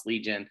the Lost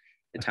Legion,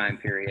 the time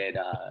period,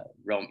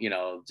 Rome,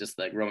 just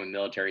like Roman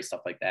military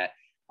stuff like that.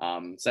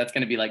 So that's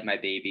going to be like my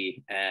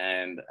baby,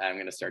 and I'm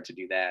going to start to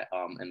do that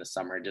in the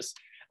summer, just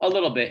a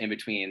little bit in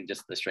between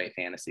just the straight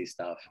fantasy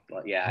stuff.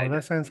 But yeah,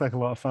 that sounds like a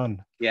lot of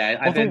fun. Yeah,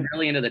 I've been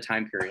really into the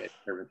time period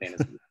urban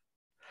fantasy.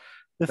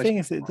 The thing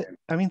is,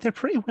 they're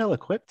pretty well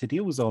equipped to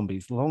deal with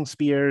zombies. The long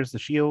spears, the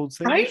shields,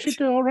 they should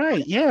do all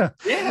right. Yeah.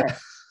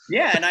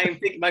 Yeah, and I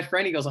think my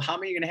friend, he goes, well, how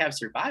many are you going to have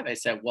survive? I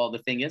said, well, the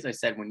thing is, I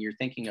said, when you're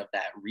thinking of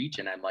that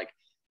region, I'm like,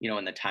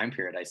 in the time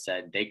period, I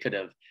said, they could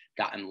have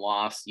gotten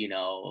lost, in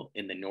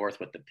the north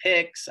with the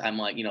Picts. I'm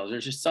like,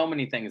 there's just so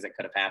many things that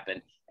could have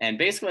happened. And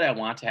basically what I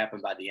want to happen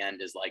by the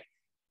end is like,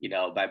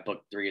 by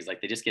book 3 is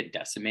like, they just get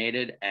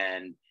decimated.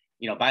 And,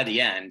 by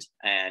the end,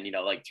 and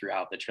like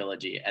throughout the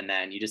trilogy, and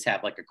then you just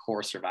have like a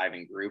core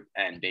surviving group,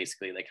 and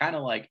basically they kind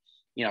of like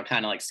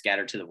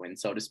scatter to the wind,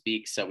 so to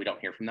speak, so we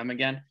don't hear from them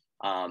again.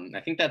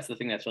 I think that's the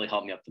thing that's really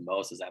helped me up the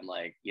most, is I'm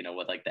like,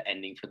 with like the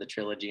ending for the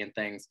trilogy and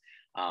things.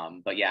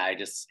 But yeah,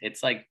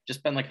 it's like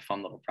just been like a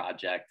fun little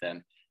project.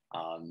 And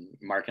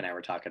Mark and I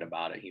were talking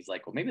about it. He's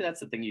like, well, maybe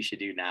that's the thing you should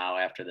do now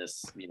after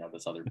this,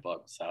 this other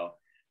book. So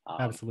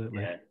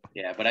Absolutely.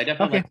 Yeah, but I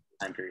definitely Okay. like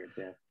the time period.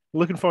 Yeah.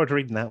 Looking forward to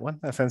reading that one.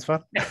 That sounds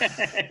fun.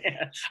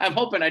 Yeah. I'm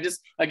hoping. Like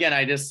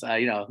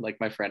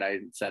my friend,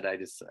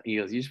 he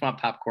goes, you just want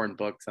popcorn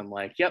books? I'm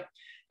like, yep.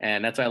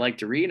 And that's what I like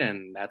to read,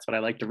 and that's what I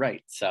like to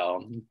write.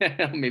 So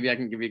maybe I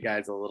can give you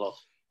guys a little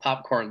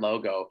popcorn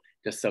logo,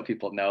 just so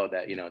people know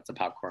that, it's a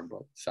popcorn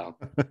book. So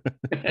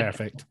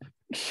Perfect.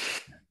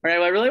 All right.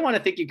 Well, I really want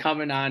to thank you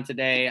coming on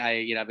today.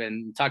 I've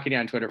been talking to you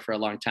on Twitter for a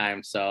long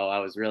time. So I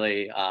was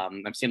really,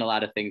 I've seen a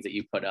lot of things that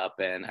you put up,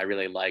 and I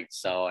really liked.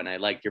 And I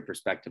liked your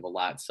perspective a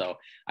lot. So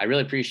I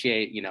really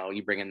appreciate,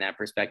 you bringing that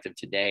perspective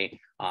today.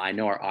 I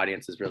know our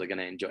audience is really going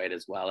to enjoy it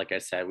as well. Like I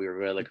said, we were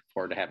really looking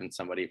forward to having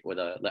somebody with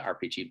a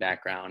RPG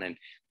background, and,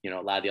 a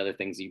lot of the other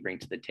things you bring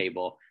to the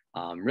table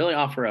really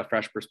offer a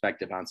fresh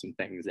perspective on some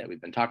things that we've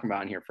been talking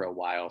about in here for a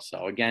while.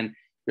 So again,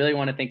 really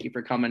want to thank you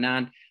for coming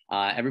on.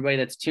 Everybody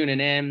that's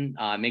tuning in,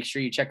 make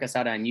sure you check us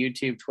out on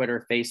YouTube,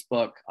 Twitter,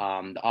 Facebook.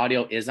 The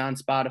audio is on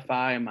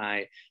Spotify.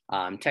 My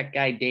tech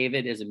guy,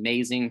 David, is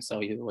amazing. So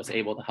he was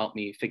able to help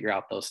me figure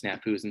out those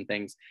snafus and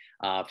things.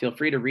 Feel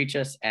free to reach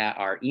us at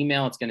our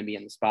email. It's going to be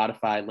in the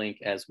Spotify link,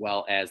 as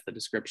well as the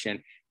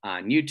description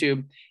on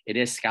YouTube. It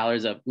is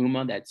Scholars of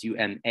Uma, that's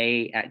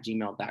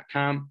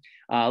UMA@gmail.com.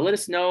 Let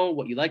us know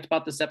what you liked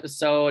about this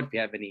episode. If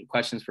you have any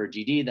questions for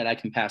GD that I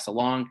can pass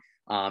along.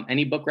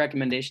 Any book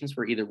recommendations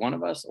for either one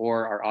of us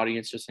or our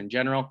audience just in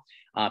general.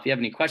 If you have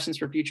any questions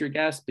for future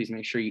guests, please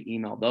make sure you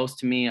email those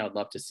to me. I'd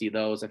love to see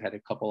those. I've had a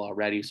couple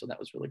already, so that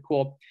was really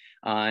cool.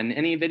 And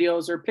any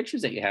videos or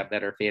pictures that you have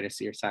that are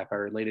fantasy or sci-fi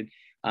related,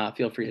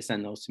 feel free to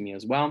send those to me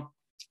as well.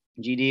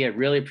 GD, I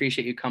really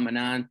appreciate you coming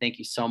on. Thank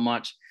you so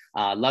much.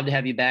 Love to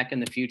have you back in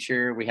the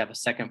future. We have a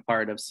second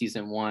part of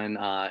season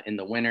 1 in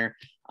the winter,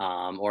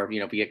 or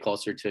if we get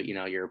closer to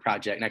your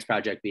next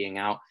project being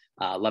out.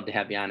 Love to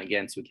have you on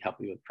again, so we can help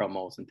you with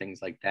promos and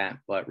things like that.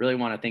 But really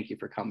want to thank you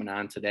for coming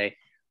on today.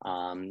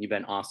 You've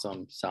been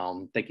awesome.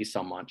 So thank you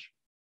so much.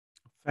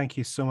 Thank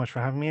you so much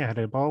for having me. I had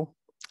a ball.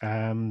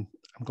 I'm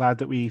glad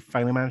that we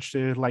finally managed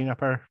to line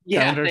up our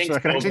calendars so I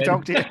can actually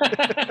talk to you.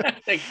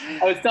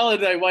 I was telling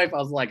my wife, I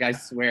was like, I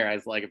swear,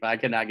 if I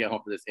cannot get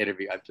home for this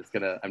interview, I'm just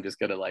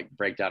gonna like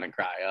break down and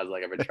cry. I was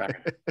like, I've been trying.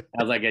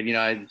 I was like,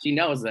 and she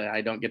knows that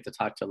I don't get to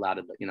talk to a lot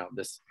of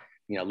this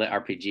lit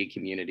RPG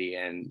community,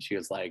 and she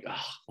was like,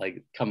 oh,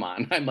 like, come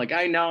on. I'm like,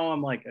 I know.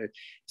 I'm like,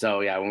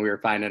 so yeah, when we were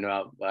finding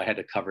out I had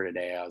to cover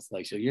today, I was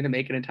like, so you're gonna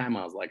make it in time?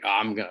 I was like, oh,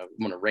 I'm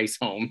gonna race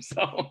home.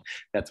 So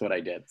that's what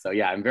I did. So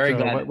yeah, I'm very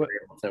glad that we were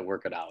able to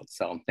work it out.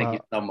 So thank you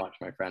so much,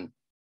 my friend.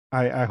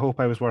 I hope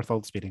I was worth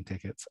all the speeding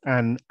tickets,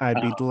 and I'd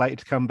be delighted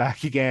to come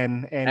back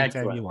again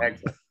anytime you want.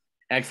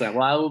 Excellent.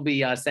 Well, I will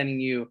be sending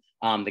you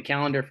the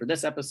calendar for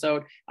this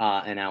episode,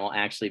 and I will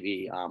actually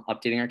be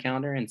updating our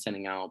calendar and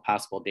sending out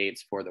possible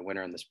dates for the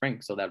winter and the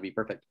spring. So that'd be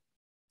perfect.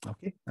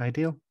 Okay,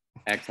 ideal.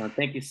 Excellent.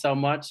 Thank you so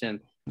much, and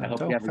I hope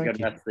you have a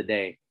good rest of the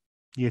day.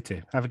 You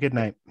too. Have a good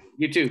night.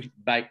 You too.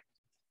 Bye.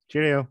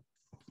 Cheerio.